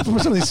some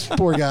of these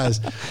poor guys."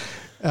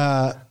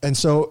 And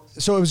so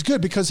it was good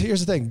because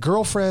here's the thing: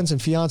 girlfriends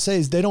and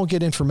fiancés, they don't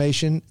get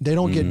information, they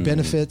don't get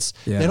benefits,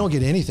 they don't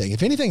get anything.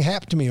 If anything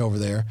happened to me over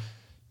there,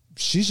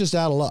 she's just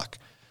out of luck.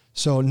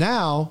 So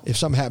now, if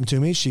something happened to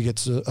me, she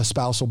gets a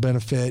spousal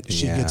benefit.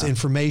 She gets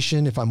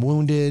information. If I'm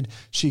wounded,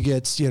 she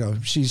gets,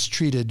 she's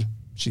treated.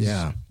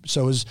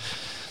 So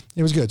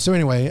it was good. So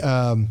anyway,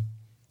 so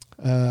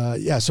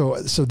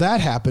that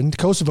happened.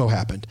 Kosovo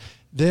happened.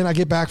 Then I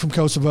get back from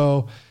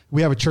Kosovo.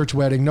 We have a church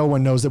wedding. No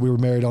one knows that we were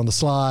married on the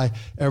sly.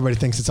 Everybody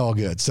thinks it's all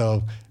good.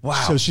 So,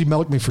 So she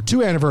milked me for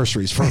 2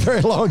 anniversaries for a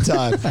very long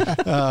time.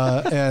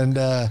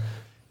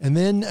 And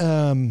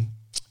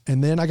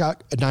then I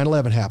got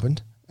 9/11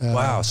 happened.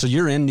 Wow. So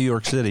you're in New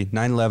York City.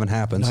 9/11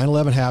 happens.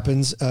 9/11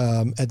 happens.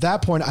 At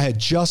that point, I had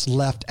just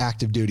left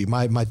active duty.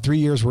 My 3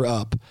 years were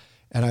up,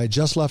 and I had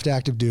just left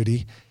active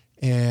duty,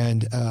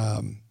 and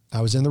I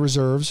was in the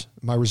reserves.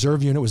 My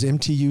reserve unit was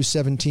MTU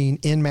 17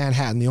 in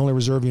Manhattan, the only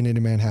reserve unit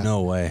in Manhattan.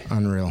 No way.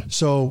 Unreal.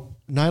 So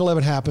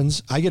 9/11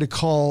 happens. I get a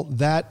call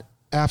that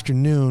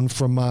afternoon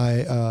from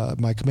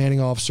my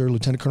commanding officer,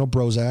 Lieutenant Colonel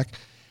Brozak.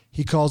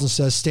 He calls and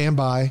says, "Stand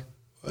by.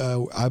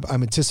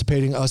 I'm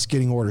anticipating us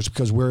getting orders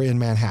because we're in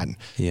Manhattan."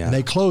 Yeah. And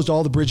they closed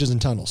all the bridges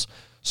and tunnels.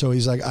 So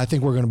he's like, "I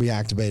think we're going to be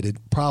activated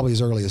probably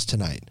as early as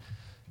tonight."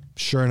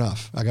 Sure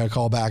enough, I got a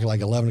call back at like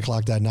 11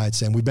 o'clock that night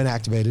saying, "We've been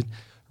activated.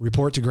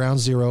 Report to Ground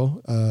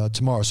Zero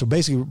tomorrow." So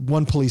basically,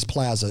 One Police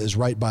Plaza is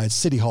right by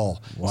City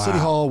Hall. Wow. City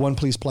Hall, One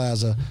Police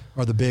Plaza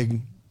are the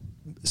big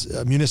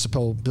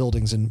municipal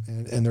buildings,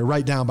 and they're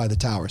right down by the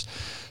towers.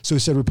 So he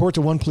said, "Report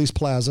to One Police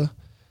Plaza,"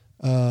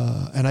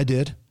 and I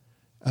did.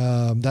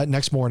 That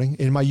next morning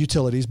in my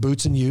utilities,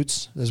 boots and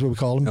utes, that's what we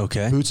call them.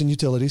 Okay. Boots and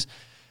utilities.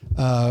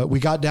 We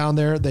got down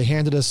there. They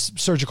handed us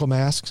surgical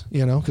masks,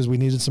 because we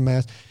needed some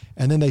masks.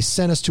 And then they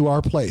sent us to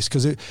our place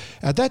because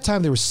at that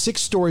time there were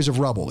 6 stories of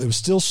rubble. It was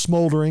still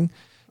smoldering.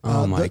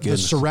 Oh my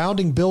goodness. The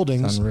surrounding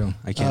buildings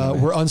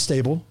were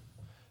unstable.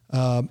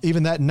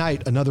 Even that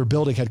night, another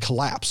building had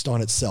collapsed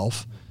on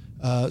itself.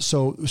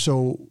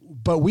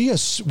 But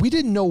we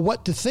didn't know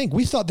what to think.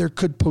 We thought there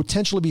could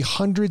potentially be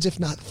hundreds, if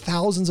not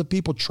thousands, of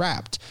people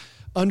trapped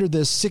under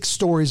this 6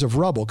 stories of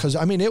rubble. Because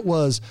it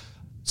was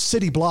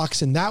city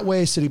blocks in that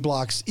way, city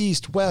blocks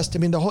east, west.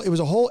 It was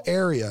a whole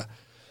area,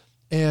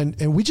 and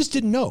we just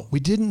didn't know.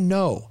 We didn't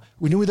know.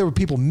 We knew there were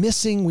people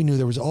missing. We knew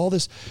there was all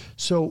this.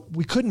 So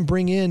we couldn't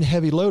bring in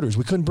heavy loaders.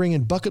 We couldn't bring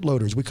in bucket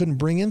loaders. We couldn't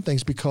bring in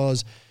things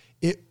because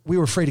we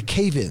were afraid of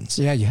cave-ins.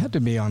 Yeah, you had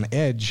to be on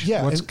edge.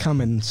 Yeah, what's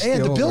coming still.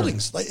 And the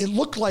buildings. It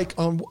looked like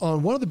on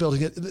one of the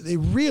buildings, it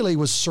really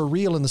was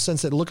surreal in the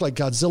sense that it looked like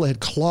Godzilla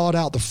had clawed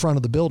out the front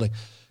of the building.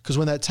 Because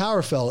when that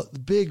tower fell, the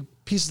big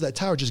pieces of that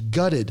tower just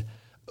gutted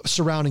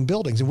surrounding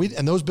buildings.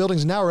 And those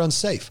buildings now are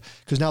unsafe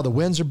because now the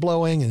winds are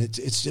blowing and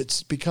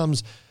it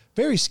becomes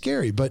very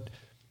scary. But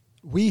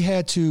we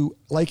had to,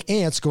 like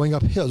ants going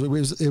up hills,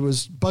 it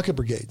was bucket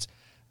brigades.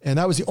 And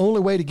that was the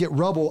only way to get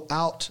rubble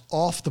out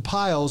off the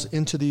piles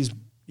into these,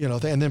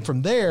 and then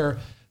from there,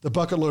 the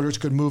bucket loaders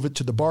could move it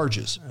to the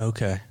barges.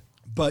 Okay.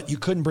 But you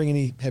couldn't bring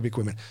any heavy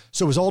equipment.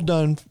 So it was all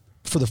done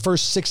for the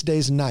first 6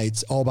 days and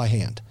nights, all by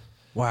hand.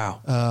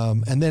 Wow.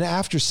 And then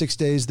after 6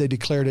 days, they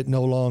declared it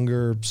no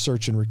longer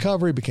search and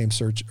recovery, it became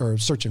search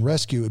and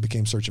rescue. It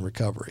became search and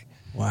recovery.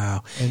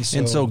 Wow.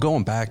 And so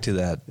going back to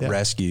that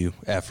rescue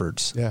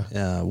efforts,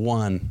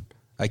 one,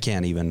 I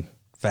can't even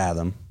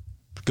fathom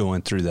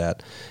going through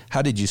that.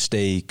 How did you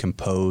stay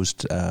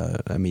composed?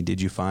 Did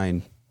you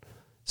find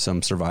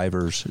some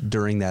survivors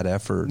during that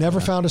effort? Never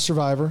found a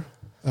survivor.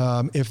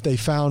 If they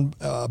found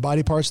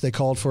body parts, they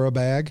called for a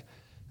bag.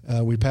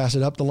 We'd pass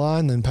it up the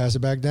line, then pass it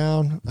back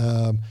down.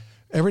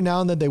 Every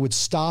now and then they would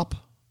stop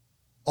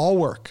all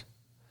work.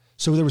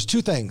 So there was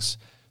 2 things.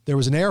 There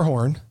was an air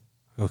horn.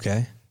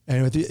 Okay.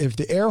 And if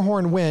the air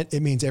horn went,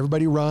 it means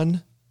everybody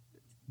run,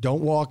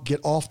 don't walk,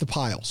 get off the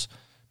piles.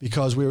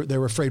 Because they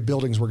were afraid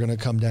buildings were going to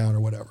come down or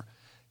whatever.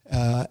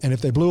 And if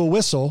they blew a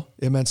whistle,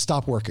 it meant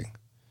stop working.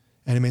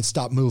 And it meant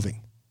stop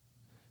moving.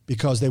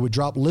 Because they would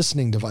drop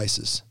listening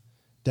devices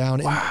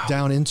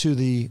down into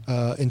the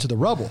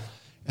rubble,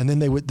 and then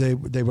they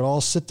would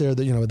all sit there.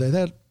 That they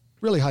had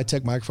really high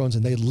tech microphones,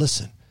 and they'd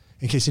listen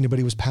in case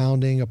anybody was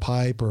pounding a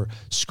pipe or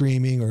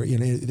screaming, or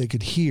they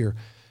could hear.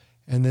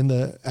 And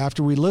then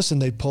after we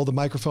listened, they'd pull the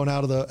microphone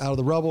out of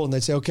the rubble, and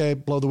they'd say, "Okay,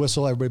 blow the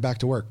whistle, everybody back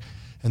to work."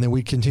 And then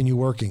we'd continue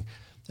working.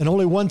 And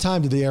only one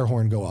time did the air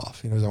horn go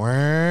off. It was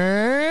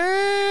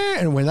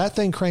and when that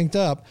thing cranked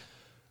up,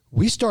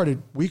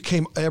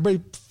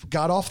 everybody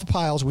got off the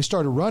piles. We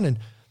started running,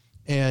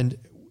 and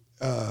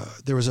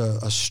there was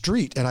a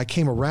street, and I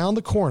came around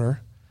the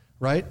corner,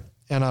 right?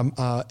 And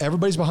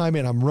everybody's behind me,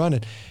 and I'm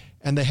running.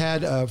 And they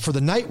had, for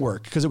the night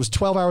work, because it was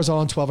 12 hours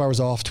on, 12 hours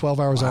off,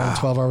 12 hours on,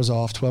 12 hours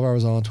off, 12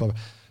 hours on, 12.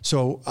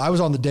 So I was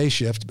on the day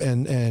shift,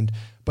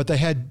 but they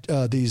had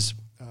these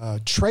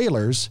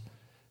trailers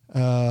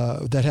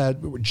that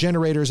had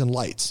generators and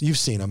lights. You've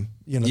seen them,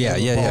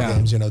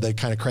 games. They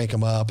kind of crank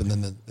them up, and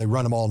then they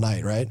run them all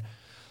night, right?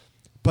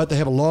 But they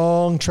have a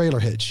long trailer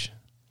hitch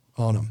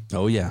on them.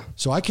 Oh yeah.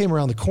 So I came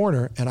around the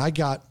corner, and I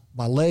got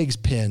my legs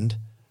pinned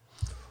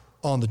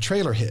on the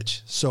trailer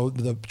hitch. So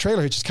the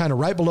trailer hitch is kind of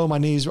right below my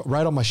knees,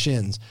 right on my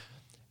shins.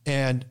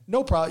 And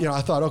no problem.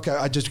 I thought, okay,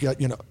 I just got,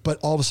 but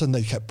all of a sudden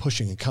they kept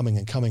pushing and coming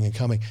and coming and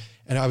coming.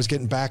 And I was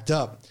getting backed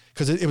up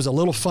because it was a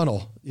little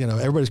funnel.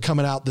 Everybody's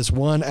coming out this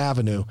one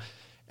avenue,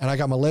 and I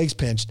got my legs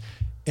pinched,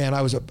 and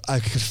I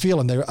could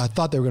feel them. I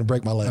thought they were going to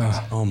break my legs.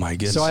 Oh my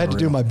goodness. So I had to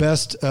do my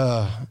best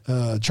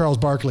Charles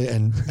Barkley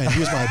and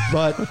use my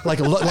butt like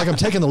I'm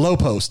taking the low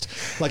post.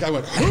 Like I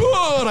went,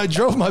 and I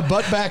drove my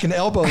butt back and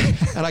elbows,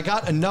 and I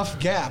got enough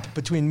gap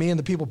between me and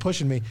the people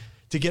pushing me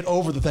to get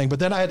over the thing. But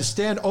then I had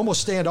to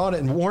almost stand on it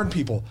and warn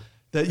people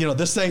that,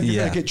 this thing, you're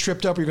going to get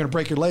tripped up, or you're going to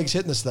break your legs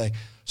hitting this thing.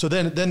 So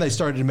then they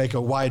started to make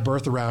a wide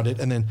berth around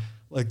it, and then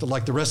like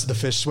the rest of the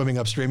fish swimming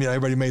upstream,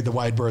 everybody made the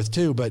wide berth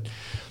too, but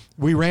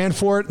we ran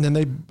for it, and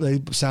then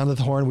they sounded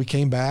the horn. We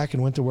came back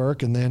and went to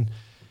work, and then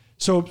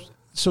so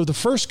the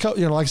first like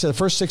I said, the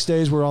first 6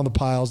 days we were on the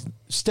piles.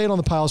 Stayed on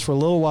the piles for a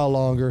little while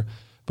longer,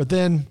 but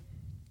then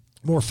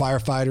more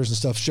firefighters and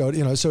stuff showed.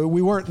 So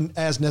we weren't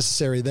as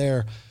necessary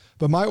there.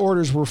 But my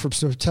orders were from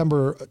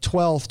September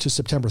 12th to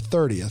September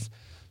 30th,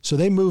 so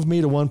they moved me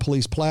to One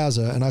Police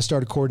Plaza, and I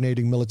started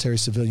coordinating military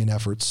civilian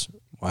efforts.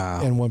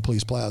 Wow. In One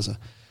Police Plaza.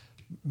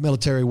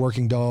 Military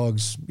working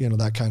dogs,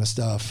 that kind of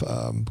stuff,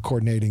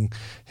 coordinating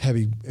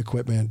heavy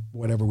equipment,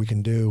 whatever we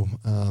can do.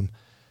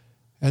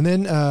 And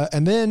then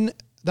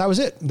that was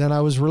it. Then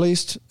I was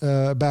released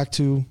back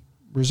to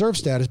reserve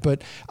status,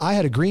 but I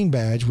had a green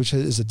badge, which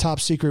is a top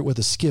secret with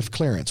a SCIF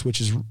clearance, which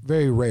is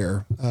very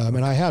rare.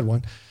 And I had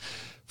one.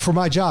 For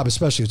my job,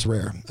 especially, it's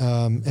rare.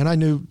 And I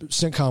knew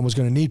CENTCOM was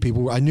going to need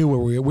people. I knew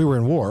we were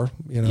in war.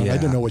 I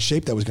didn't know what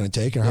shape that was going to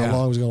take or how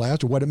long it was going to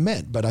last or what it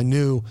meant, but I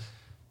knew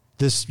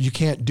you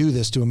can't do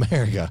this to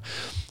America.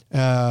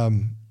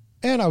 And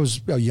I was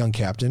a young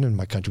captain, and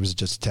my country was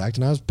just attacked,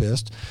 and I was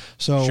pissed.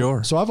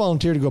 So I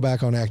volunteered to go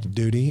back on active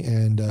duty,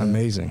 and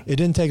amazing. It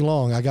didn't take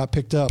long. I got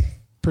picked up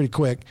pretty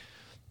quick.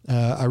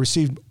 I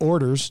received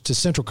orders to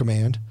Central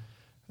Command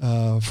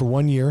for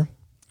 1 year.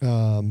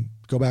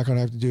 Go back on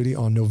active duty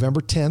on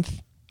November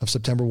 10th of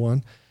September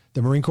 1,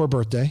 the Marine Corps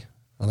birthday.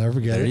 I'll never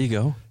forget it. There you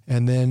go.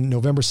 And then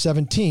November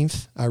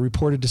 17th, I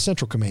reported to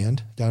Central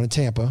Command down in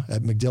Tampa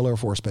at MacDill Air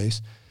Force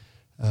Base.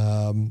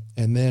 And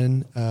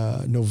then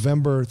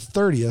November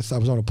 30th, I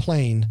was on a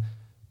plane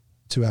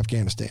to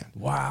Afghanistan.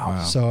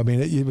 Wow. So,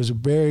 it was a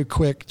very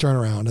quick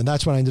turnaround. And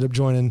that's when I ended up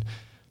joining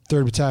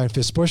 3rd Battalion,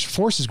 5th Special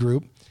Forces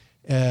Group,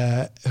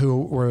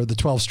 who were the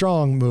 12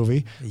 Strong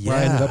movie, where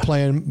I ended up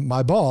playing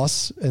my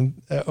boss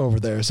over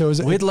there. So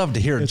we'd love to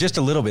hear just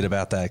a little bit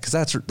about that, because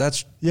that's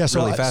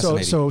really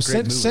fascinating. So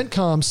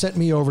CENTCOM sent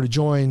me over to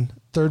join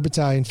 3rd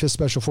Battalion, 5th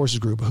Special Forces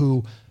Group,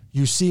 who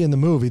you see in the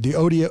movie,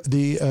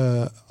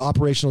 the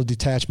Operational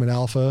Detachment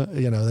Alpha,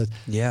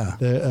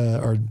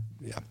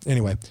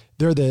 anyway,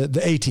 they're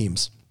the A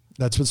teams.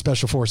 That's what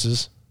Special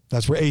Forces,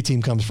 that's where A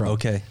team comes from.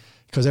 Okay.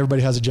 Because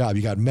everybody has a job.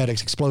 You got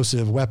medics,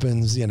 explosive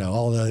weapons,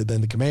 all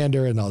then the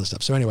commander and all this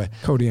stuff. So anyway.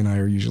 Cody and I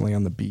are usually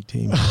on the B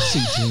team,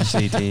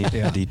 C team,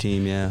 D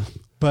team, yeah.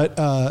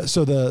 But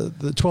so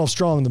the 12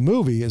 Strong, the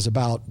movie is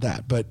about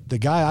that. But the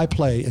guy I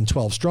play in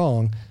 12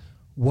 Strong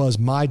was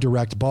my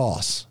direct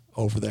boss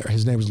over there.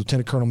 His name was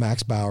Lieutenant Colonel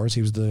Max Bowers.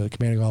 He was the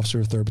commanding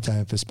officer of 3rd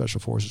Battalion, 5th Special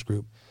Forces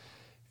Group.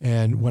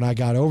 And when I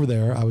got over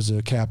there, I was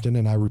a captain,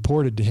 and I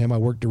reported to him. I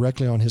worked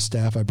directly on his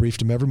staff. I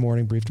briefed him every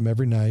morning, briefed him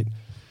every night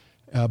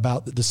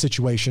about the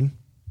situation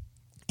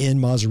in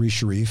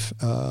Mazar-i-Sharif,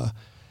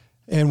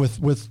 and with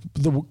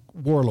the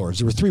warlords.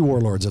 There were 3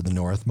 warlords of the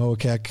North: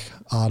 Moakek,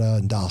 Atta,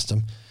 and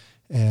Dostum.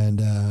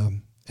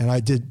 And I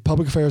did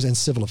public affairs and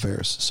civil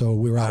affairs. So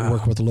we were out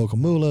working with the local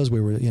mullahs. We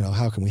were,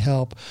 how can we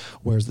help?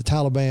 Where's the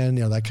Taliban?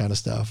 That kind of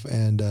stuff.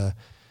 And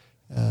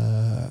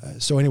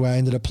so anyway, I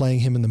ended up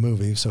playing him in the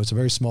movie. So it's a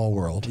very small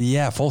world.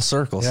 Yeah, full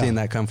circle. Seeing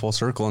that come full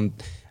circle. And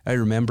I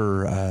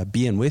remember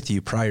being with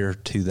you prior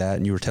to that,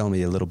 and you were telling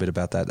me a little bit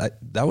about that.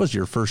 That was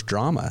your first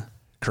drama,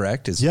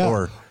 correct?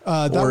 Or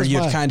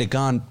you'd kind of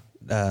gone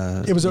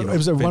It was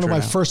one of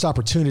my first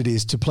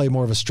opportunities to play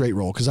more of a straight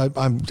role because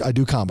I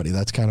do comedy.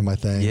 That's kind of my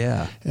thing.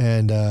 Yeah.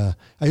 And I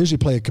usually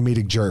play a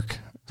comedic jerk.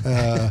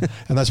 And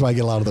that's why I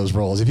get a lot of those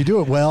roles. If you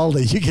do it well,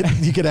 you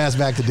get asked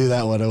back to do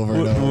that one over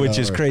and over. Which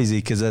is crazy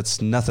because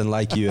that's nothing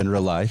like you in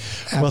real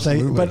life. But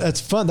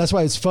that's fun. That's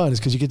why it's fun, is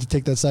because you get to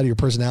take that side of your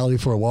personality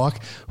for a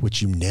walk, which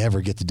you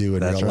never get to do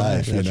in real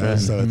life. That's right.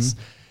 So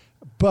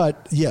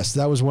but yes,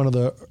 that was one of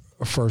the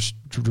first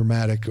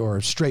dramatic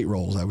or straight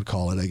roles, I would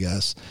call it, I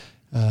guess,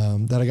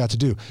 that I got to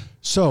do.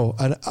 So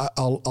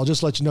I'll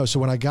just let you know. So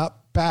when I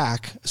got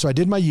back, so I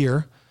did my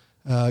year.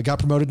 Got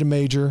promoted to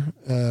major,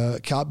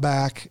 got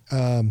back,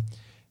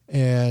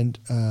 and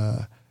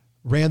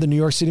ran the New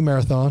York City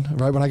Marathon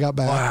right when I got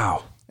back.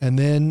 Wow. And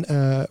then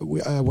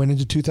I went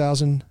into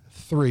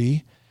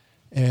 2003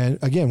 and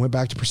again went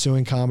back to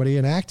pursuing comedy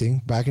and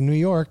acting back in New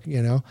York,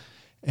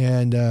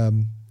 and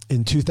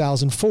in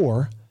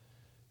 2004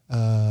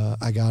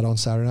 I got on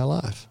Saturday Night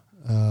Live.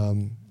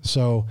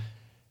 So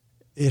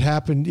it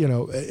happened,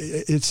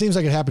 it seems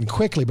like it happened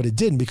quickly, but it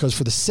didn't, because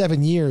for the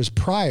 7 years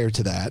prior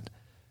to that,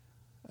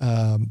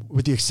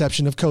 with the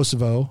exception of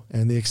Kosovo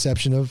and the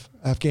exception of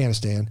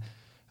Afghanistan,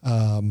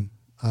 I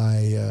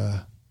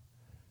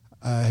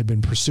had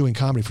been pursuing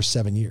comedy for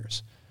 7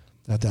 years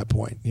at that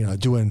point,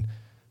 doing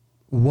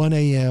 1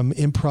 a.m.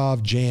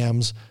 improv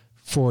jams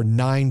for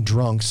 9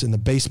 drunks in the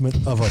basement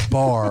of a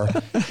bar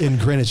in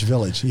Greenwich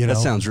Village. That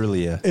sounds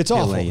really it's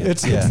awful.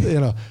 It's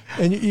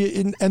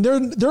and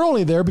they're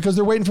only there because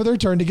they're waiting for their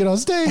turn to get on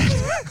stage.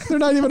 They're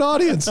not even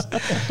audience.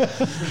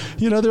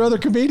 They're other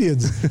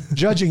comedians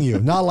judging you,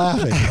 not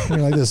laughing.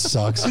 You're like, this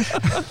sucks.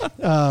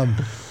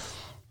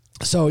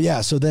 So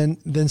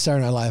then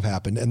Saturday Night Live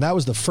happened, and that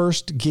was the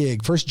first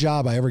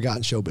job I ever got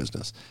in show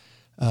business.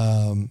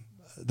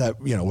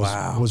 That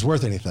was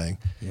worth anything.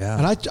 Yeah.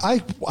 And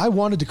I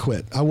wanted to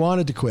quit. I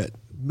wanted to quit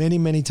many,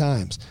 many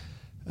times.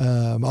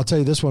 I'll tell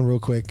you this one real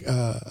quick.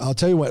 I'll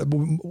tell you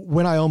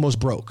when I almost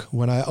broke,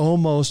 when I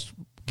almost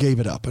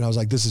gave it up, and I was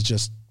like, this is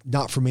just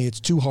not for me.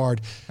 It's too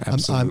hard.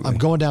 I'm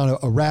going down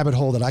a rabbit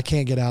hole that I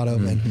can't get out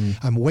of, and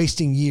I'm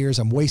wasting years.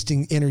 I'm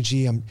wasting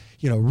energy. I'm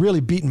really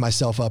beating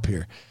myself up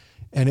here.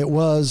 And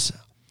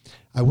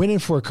I went in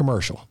for a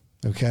commercial.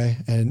 Okay.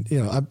 And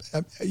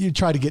you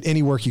try to get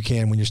any work you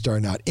can when you're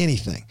starting out,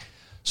 anything.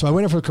 So I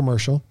went in for a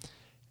commercial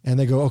and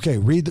they go, okay,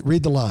 read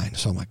the line.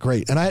 So I'm like,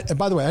 great. And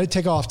by the way, I had to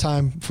take off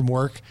time from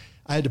work.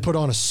 I had to put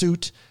on a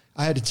suit.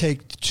 I had to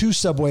take 2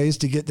 subways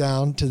to get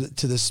down to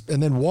this,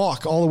 and then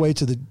walk all the way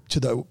to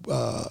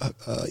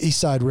the East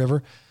Side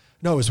River.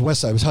 No, it was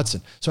West Side. It was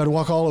Hudson. So I had to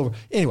walk all over.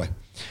 Anyway,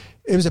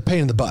 it was a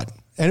pain in the butt,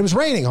 and it was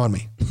raining on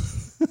me.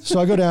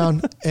 So I go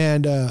down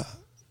and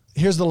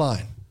here's the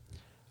line.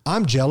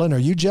 I'm gelling. Are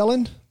you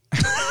gelling?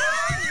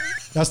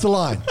 That's the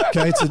line.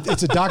 Okay.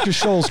 It's a Dr.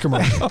 Scholl's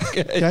commercial.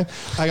 Okay.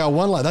 I got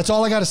one line. That's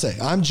all I got to say.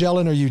 I'm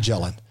gelling. Are you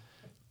gelling?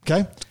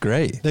 Okay.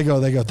 Great. They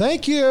go,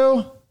 thank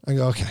you. I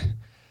go, okay.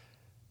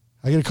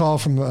 I get a call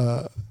from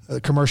a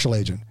commercial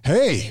agent.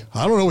 Hey,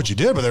 I don't know what you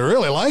did, but they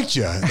really liked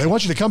you. They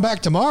want you to come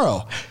back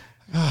tomorrow.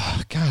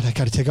 Oh God, I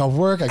got to take off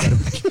work. I got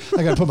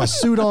to put my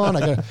suit on.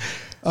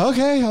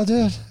 Okay, I'll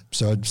do it.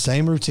 So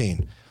same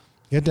routine.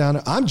 Get down.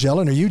 I'm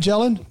gelling. Are you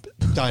gelling?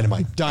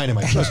 Dynamite.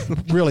 Just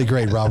really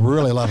great, Rob.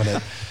 Really loving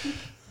it.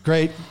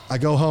 Great. I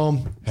go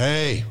home.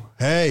 Hey,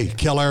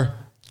 killer.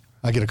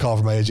 I get a call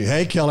from my agent.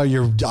 Hey, killer,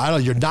 you're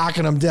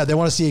knocking them dead. They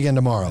want to see you again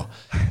tomorrow.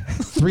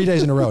 3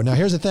 days in a row. Now,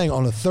 here's the thing.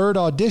 On the third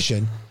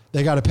audition,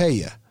 they got to pay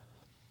you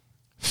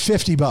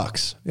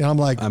 $50. And I'm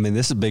like,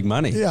 this is big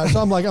money. Yeah.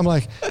 So I'm like,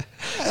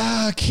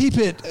 keep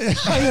it.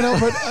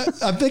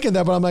 But I'm thinking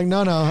that, but I'm like,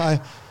 no.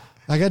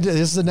 I got this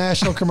is a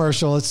national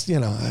commercial. It's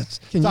Can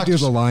you do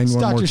the line one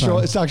more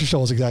time? It's Dr.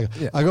 Scholl's,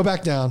 exactly. Yeah. I go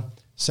back down,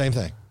 same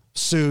thing.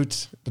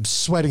 Suit. I'm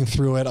sweating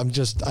through it.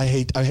 I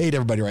hate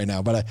everybody right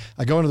now. But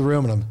I go into the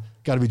room and I'm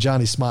got to be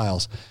Johnny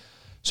Smiles.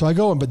 So I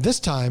go in, but this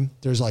time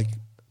there's like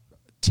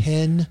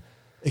 10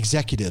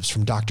 executives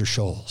from Dr.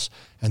 Scholl's,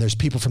 and there's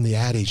people from the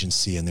ad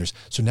agency, and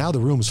so now the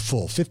room's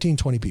full, 15,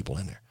 20 people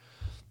in there.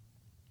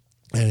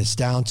 And it's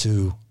down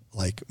to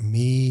like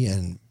me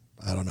and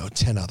I don't know,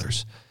 10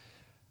 others.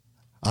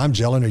 I'm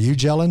gelling. Are you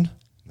gelling?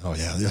 Oh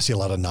yeah. I see a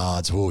lot of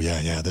nods. Oh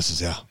yeah.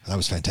 That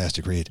was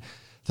fantastic read.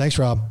 Thanks,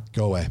 Rob.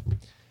 Go away.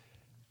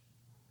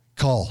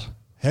 Call.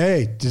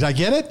 Hey, did I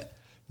get it?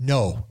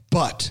 No,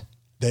 but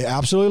they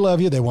absolutely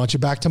love you. They want you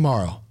back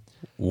tomorrow.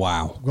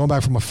 Wow. I'm going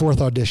back for my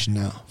 4th audition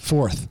now.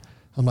 4th.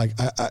 I'm like,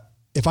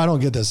 if I don't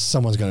get this,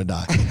 someone's going to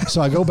die.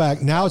 So I go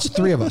back. Now it's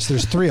 3 of us.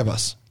 There's 3 of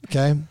us.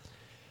 Okay.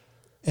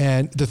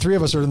 And the 3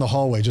 of us are in the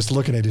hallway just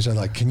looking at each other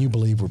like, can you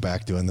believe we're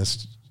back doing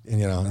this?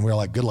 And we're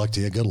like, good luck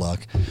to you. Good luck.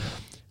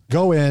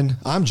 Go in.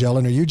 I'm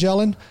gelling. Are you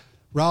gelling?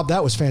 Rob,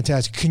 that was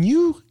fantastic. Can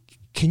you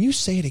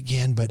say it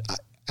again? But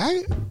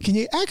can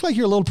you act like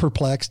you're a little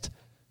perplexed?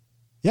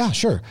 Yeah,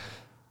 sure.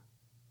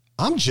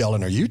 I'm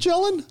gelling. Are you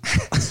gelling?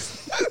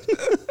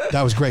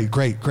 That was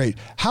great.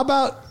 How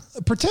about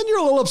pretend you're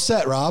a little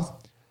upset,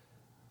 Rob?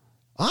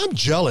 I'm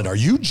gelling. Are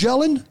you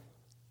gelling?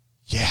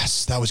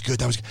 Yes, that was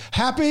good.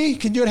 Happy?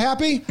 Can you do it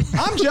happy?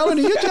 I'm gelling.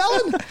 Are you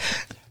gelling?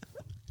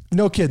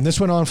 No kidding. This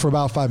went on for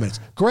about 5 minutes.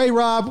 Great,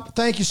 Rob.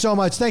 Thank you so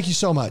much. Thank you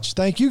so much.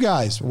 Thank you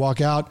guys.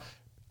 Walk out.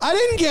 I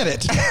didn't get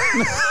it.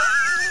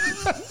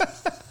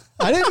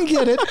 I didn't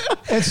get it.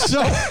 And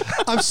so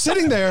I'm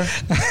sitting there.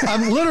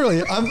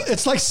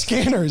 It's like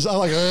scanners. I'm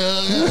like,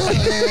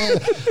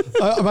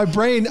 my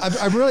brain,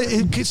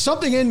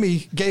 something in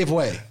me gave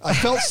way. I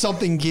felt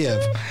something give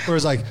where it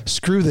was like,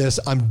 screw this.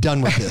 I'm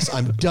done with this.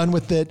 I'm done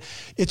with it.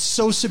 It's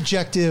so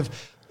subjective.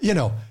 You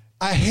know,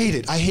 I hate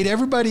it. I hate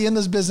everybody in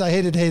this business. I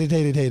hate it.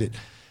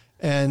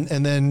 And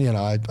then, you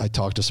know, I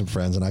talked to some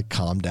friends and I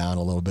calmed down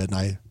a little bit and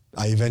I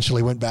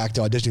eventually went back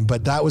to auditioning,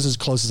 but that was as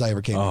close as I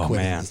ever came to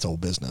quitting this whole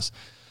business.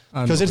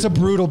 Because it's a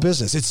brutal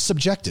business. It's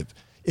subjective.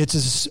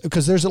 Because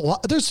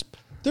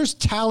there's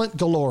talent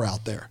galore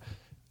out there.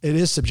 It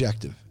is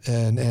subjective.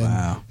 And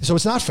so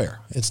it's not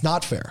fair. It's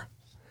not fair.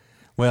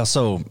 Well,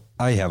 so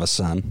I have a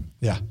son.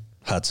 Yeah.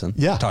 Hudson.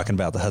 Yeah. Talking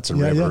about the Hudson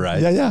River,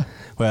 right? Yeah.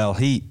 Well,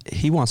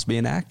 he wants to be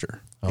an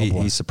actor.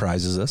 He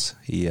surprises us.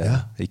 He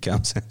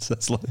comes and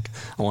says, "Look,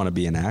 I want to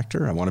be an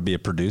actor. I want to be a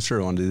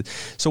producer. I want to do."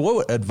 So,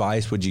 what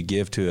advice would you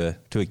give to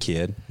a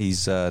kid?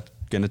 He's going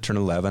to turn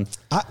 11.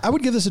 I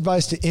would give this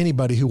advice to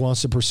anybody who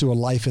wants to pursue a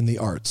life in the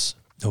arts.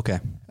 Okay.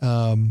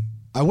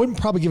 I wouldn't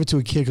probably give it to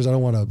a kid because I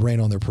don't want to rain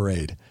on their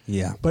parade.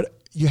 Yeah. But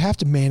you have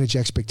to manage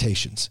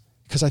expectations.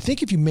 Because I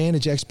think if you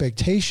manage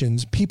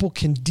expectations, people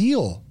can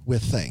deal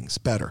with things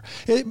better.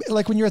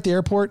 Like when you're at the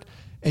airport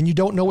and you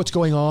don't know what's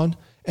going on.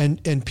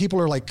 And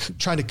people are like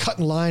trying to cut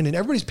in line and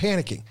everybody's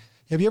panicking.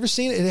 Have you ever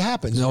seen it? It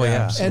happens. Oh,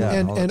 yeah.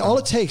 And all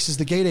it takes is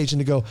the gate agent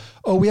to go,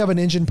 oh, we have an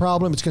engine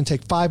problem. It's going to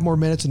take 5 more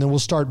minutes and then we'll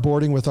start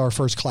boarding with our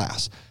first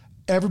class.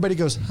 Everybody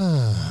goes,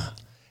 huh.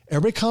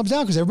 Everybody calms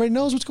down because everybody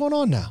knows what's going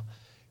on now.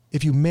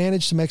 If you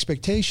manage some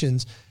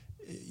expectations,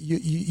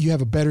 you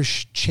have a better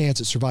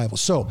chance at survival.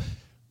 So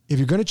if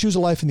you're going to choose a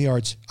life in the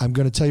arts, I'm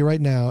going to tell you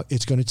right now,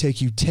 it's going to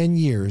take you 10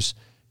 years.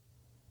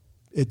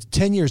 It's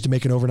 10 years to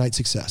make an overnight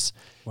success.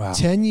 Wow.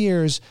 10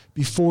 years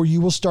before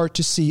you will start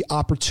to see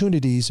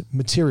opportunities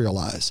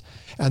materialize.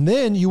 And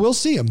then you will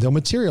see them. They'll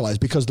materialize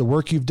because of the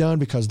work you've done,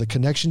 because of the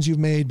connections you've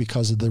made,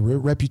 because of the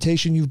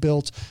reputation you've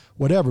built,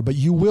 whatever. But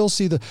you will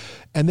see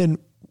and then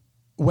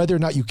whether or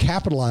not you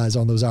capitalize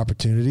on those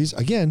opportunities,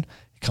 again,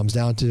 it comes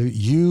down to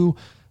you,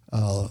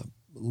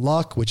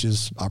 luck, which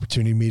is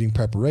opportunity meeting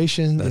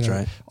preparation. That's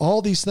right.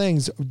 All these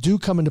things do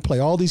come into play.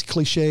 All these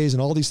cliches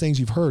and all these things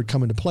you've heard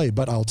come into play.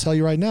 But I'll tell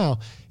you right now,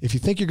 if you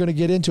think you're going to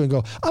get into it and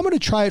go, I'm going to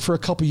try it for a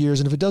couple years,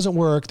 and if it doesn't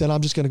work, then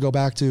I'm just going to go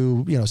back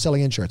to,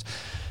 selling insurance.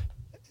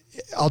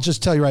 I'll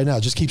just tell you right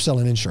now, just keep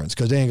selling insurance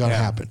because it ain't going to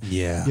happen.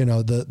 Yeah.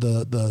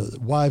 The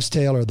wives'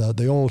 tale or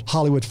the old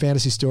Hollywood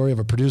fantasy story of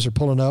a producer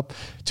pulling up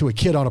to a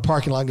kid on a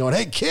parking lot going,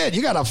 hey, kid,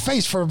 you got a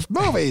face for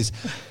movies.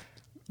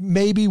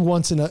 Maybe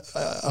once in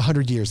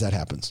 100 years that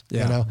happens.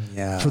 Yeah.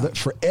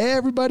 For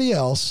everybody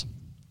else,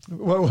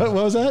 what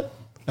was that?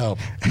 Oh,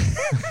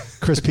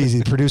 Chris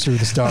Peasy, producer of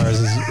The Stars,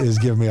 is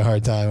giving me a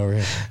hard time over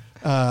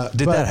here.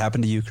 Did that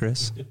happen to you,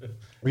 Chris?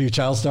 Were you a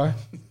child star?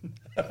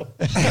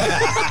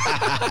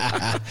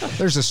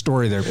 There's a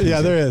story there. Peasy.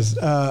 Yeah, there is.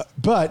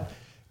 But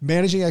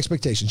managing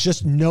expectations,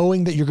 just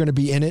knowing that you're going to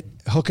be in it,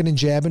 hooking and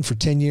jabbing for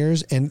 10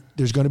 years, and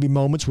there's going to be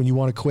moments when you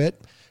want to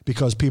quit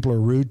because people are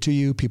rude to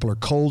you, people are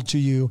cold to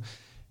you.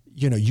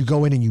 You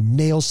go in and you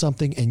nail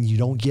something and you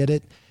don't get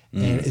it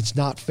and it's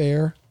not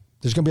fair.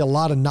 There's going to be a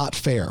lot of not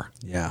fair.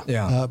 Yeah.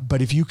 Yeah.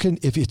 But if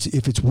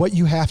it's what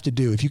you have to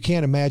do, if you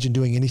can't imagine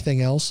doing anything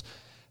else,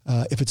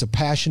 if it's a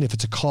passion, if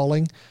it's a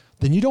calling,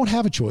 then you don't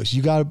have a choice.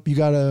 You got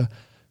to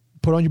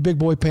put on your big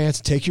boy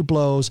pants, take your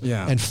blows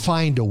and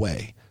find a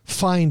way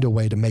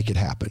to make it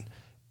happen.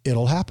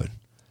 It'll happen.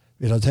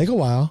 It'll take a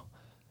while.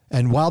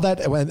 And while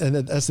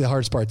that's the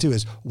hardest part too,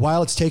 is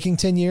while it's taking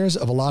 10 years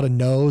of a lot of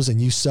no's and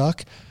you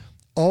suck,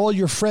 all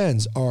your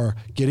friends are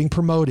getting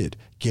promoted,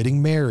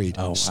 getting married,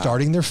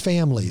 starting their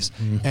families,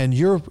 and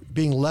you're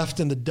being left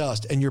in the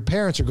dust. And your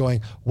parents are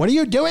going, "What are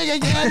you doing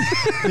again?"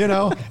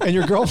 And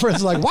your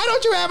girlfriend's like, "Why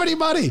don't you have any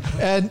money?"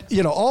 And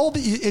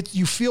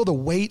you feel the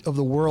weight of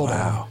the world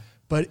on.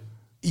 But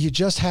you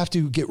just have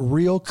to get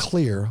real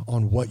clear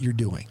on what you're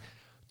doing.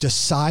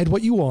 Decide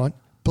what you want,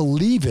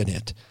 believe in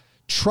it,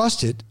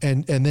 trust it,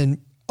 and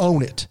then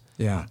own it.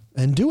 Yeah.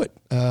 And do it.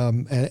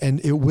 And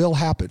it will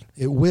happen.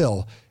 It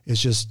will. It's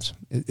just,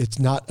 it's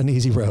not an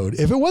easy road.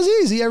 If it was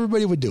easy,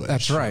 everybody would do it.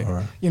 That's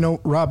right.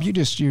 Rob, you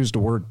just used the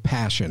word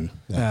passion.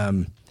 Yeah.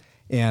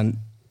 And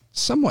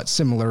somewhat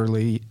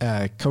similarly,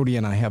 Cody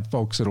and I have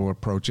folks that will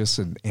approach us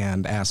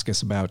and ask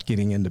us about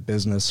getting into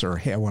business or,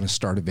 hey, I want to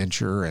start a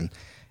venture.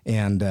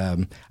 And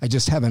I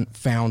just haven't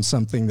found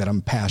something that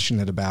I'm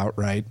passionate about,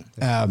 right?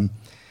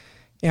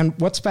 And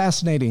what's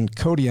fascinating,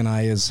 Cody and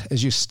I, is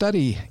as you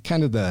study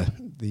kind of the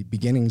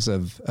beginnings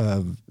of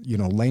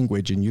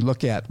language, and you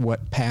look at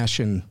what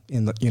passion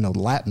in the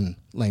Latin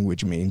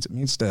language means. It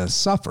means to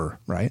suffer,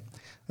 right?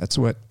 That's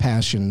what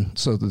passion.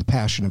 So the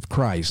passion of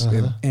Christ.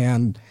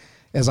 And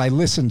as I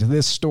listen to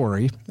this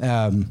story,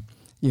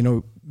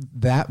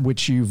 that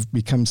which you've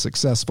become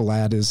successful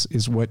at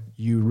is what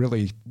you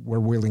really were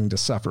willing to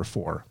suffer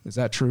for. Is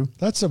that true?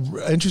 That's an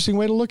interesting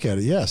way to look at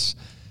it. Yes.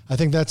 I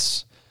think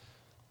that's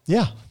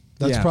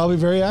probably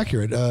very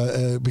accurate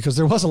because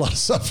there was a lot of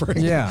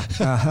suffering. Yeah.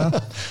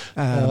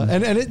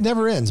 And it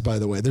never ends, by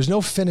the way. There's no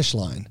finish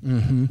line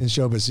in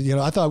show business. You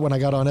know, I thought when I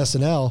got on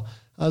SNL,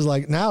 I was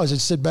like, now I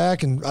should sit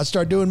back and I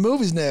start doing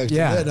movies next.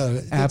 Yeah,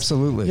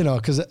 absolutely. You know,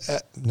 because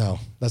no,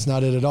 that's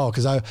not it at all.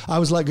 Because I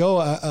was let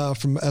go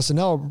from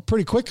SNL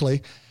pretty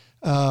quickly,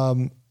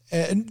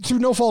 and through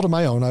no fault of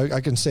my own.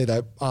 I can say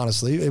that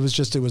honestly. It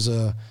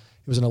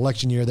was an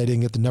election year. They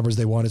didn't get the numbers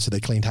they wanted, so they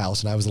cleaned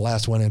house, and I was the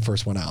last one in,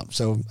 first one out.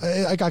 So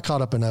I got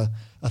caught up in a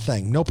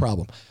thing, no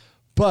problem.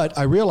 But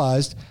I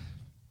realized,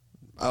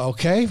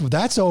 okay,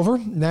 that's over.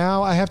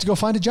 Now I have to go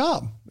find a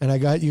job. And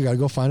you got to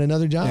go find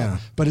another job. Yeah.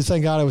 But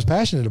thank God I was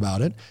passionate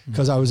about it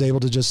because I was able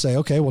to just say,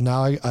 okay, well,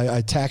 now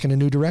I tack in a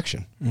new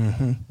direction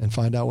and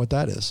find out what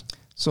that is.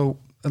 So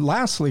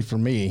lastly for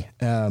me,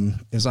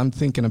 is I'm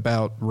thinking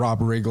about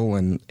Rob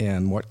Riggle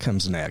and what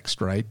comes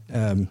next, right?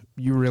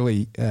 You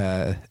really,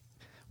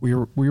 we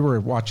were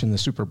watching the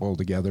Super Bowl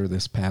together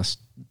this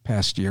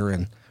past year,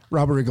 and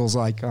Rob Riggle's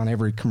like on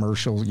every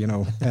commercial, you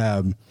know,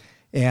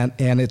 and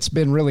it's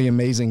been really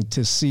amazing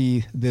to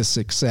see this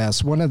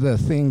success. One of the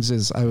things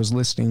is I was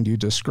listening to you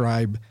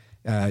describe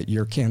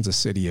your Kansas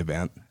City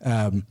event.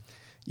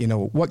 You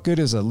know, what good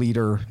is a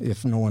leader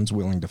if no one's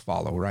willing to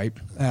follow, right?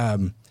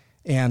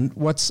 And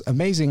what's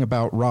amazing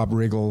about Rob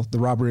Riggle, the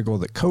Rob Riggle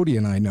that Cody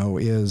and I know,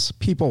 is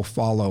people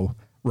follow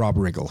Rob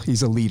Riggle.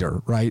 He's a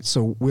leader, right?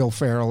 So Will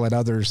Ferrell and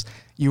others,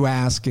 you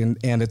ask, and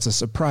it's a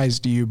surprise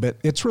to you, but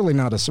it's really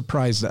not a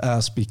surprise to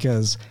us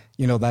because,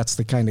 you know, that's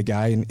the kind of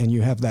guy, and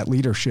you have that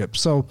leadership.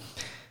 So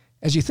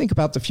as you think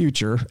about the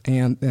future,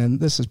 and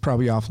this is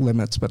probably off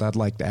limits, but I'd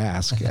like to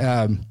ask,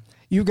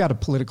 you've got a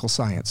political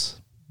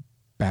science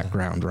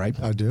background, right?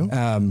 I do. I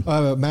have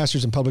a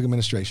master's in public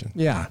administration.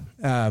 Yeah.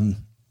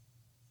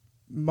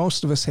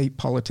 Most of us hate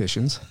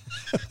politicians.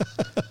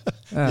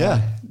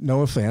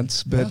 No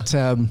offense, but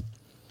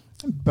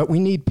but we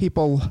need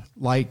people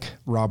like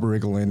Rob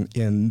Riggle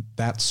in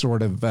that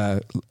sort of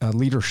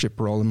leadership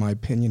role, in my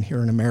opinion,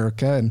 here in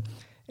America.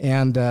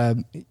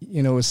 And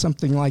you know, is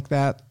something like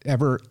that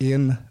ever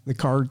in the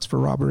cards for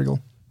Rob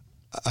Riggle?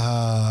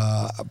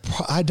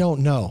 I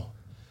don't know.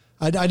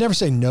 I never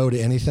say no to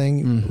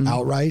anything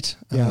outright.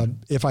 Yeah.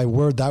 If I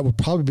were, that would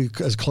probably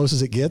be as close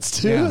as it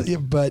gets to. Yeah.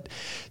 But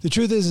the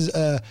truth is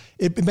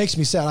it makes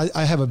me sad.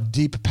 I have a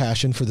deep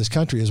passion for this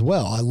country as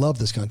well. I love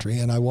this country,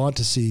 and I want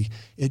to see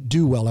it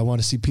do well. I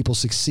want to see people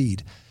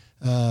succeed.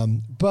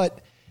 But,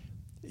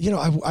 you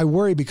know, I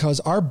worry because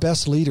our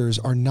best leaders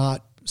are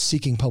not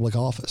seeking public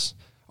office.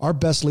 Our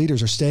best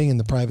leaders are staying in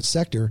the private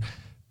sector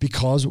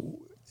because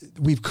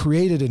we've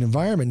created an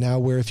environment now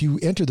where if you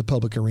enter the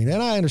public arena,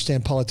 and I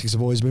understand politics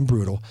have always been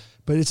brutal,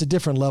 but it's a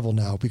different level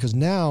now because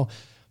now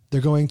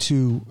they're going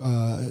to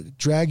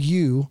drag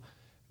you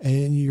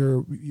and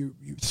you're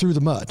through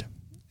the mud.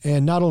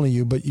 And not only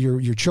you, but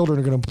your children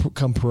are going to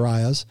become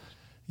pariahs.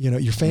 You know,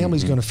 your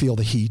family's going to feel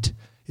the heat.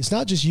 It's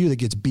not just you that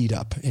gets beat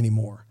up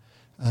anymore.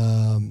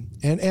 And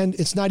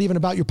it's not even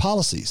about your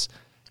policies.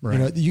 Right. You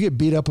know, you get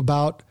beat up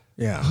about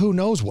who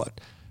knows what.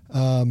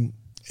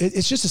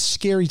 It's just a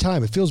scary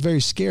time. It feels very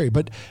scary,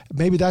 but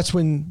maybe that's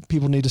when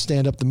people need to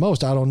stand up the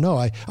most. I don't know.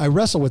 I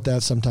wrestle with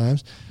that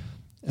sometimes.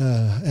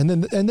 And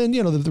then,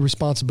 you know, the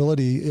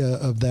responsibility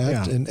of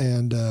that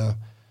and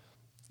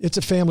it's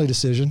a family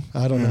decision.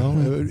 I don't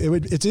know.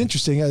 It's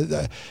interesting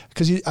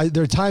because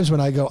there are times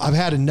when I go, I've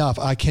had enough.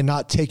 I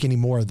cannot take any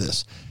more of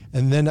this.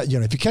 And then, you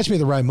know, if you catch me at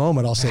the right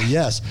moment, I'll say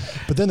yes.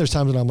 But then there's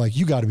times when I'm like,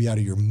 you got to be out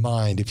of your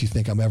mind if you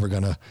think I'm ever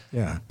going to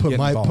put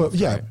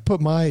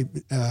my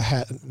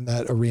hat in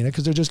that arena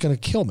because they're just going to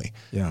kill me.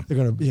 Yeah, they're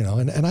going to, you know,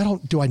 and I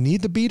don't. Do I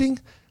need the beating?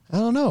 I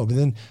don't know.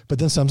 But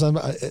then sometimes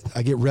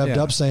I get revved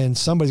up saying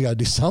somebody's got to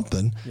do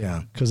something.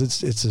 Yeah, because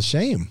it's a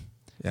shame.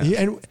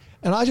 Yeah.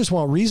 And I just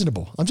want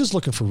reasonable. I'm just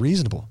looking for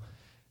reasonable.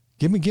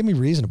 Give me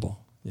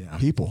reasonable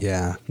people.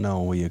 Yeah,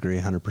 no, we agree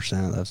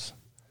 100%.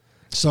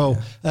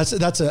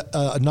 That's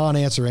a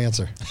non-answer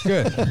answer.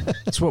 Good.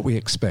 That's what we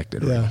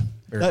expected. Right? Yeah.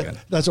 Very good.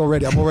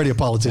 I'm already a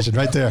politician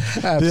right there.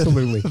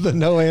 Absolutely. The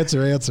no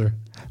answer.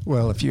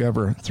 Well, if you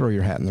ever throw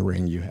your hat in the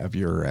ring, you have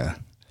your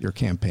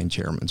campaign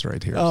chairman's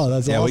right here. Oh,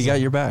 that's awesome. We got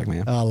your back,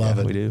 man. I love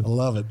it. We do. I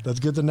love it. That's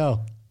good to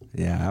know.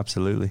 Yeah,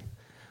 absolutely.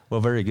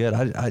 Well, very good.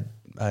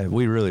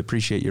 We really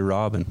appreciate you,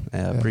 Rob, and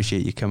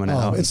appreciate you coming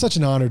out. It's such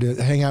an honor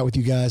to hang out with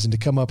you guys and to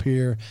come up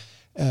here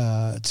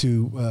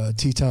to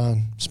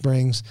Teton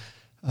Springs.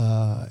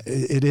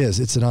 It is.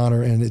 It's an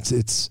honor, and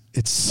it's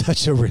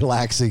such a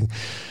relaxing.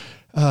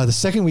 The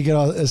second I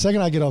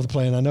get off the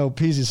plane, I know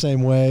Peasy's the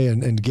same way,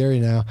 and Gary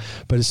now.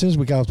 But as soon as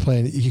we got off the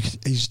plane, you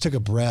just took a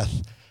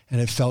breath, and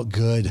it felt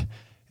good,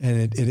 and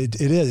it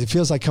is. It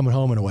feels like coming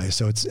home in a way.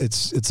 So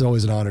it's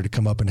always an honor to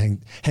come up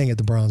and hang at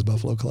the Bronze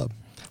Buffalo Club.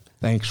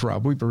 Thanks,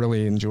 Rob. We've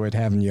really enjoyed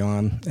having you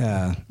on.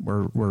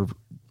 We're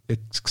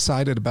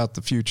excited about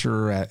the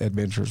future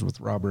adventures with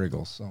Rob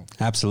Riggle. So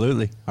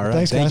absolutely. All right.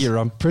 Thanks, Thank guys. you,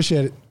 Rob.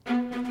 Appreciate it.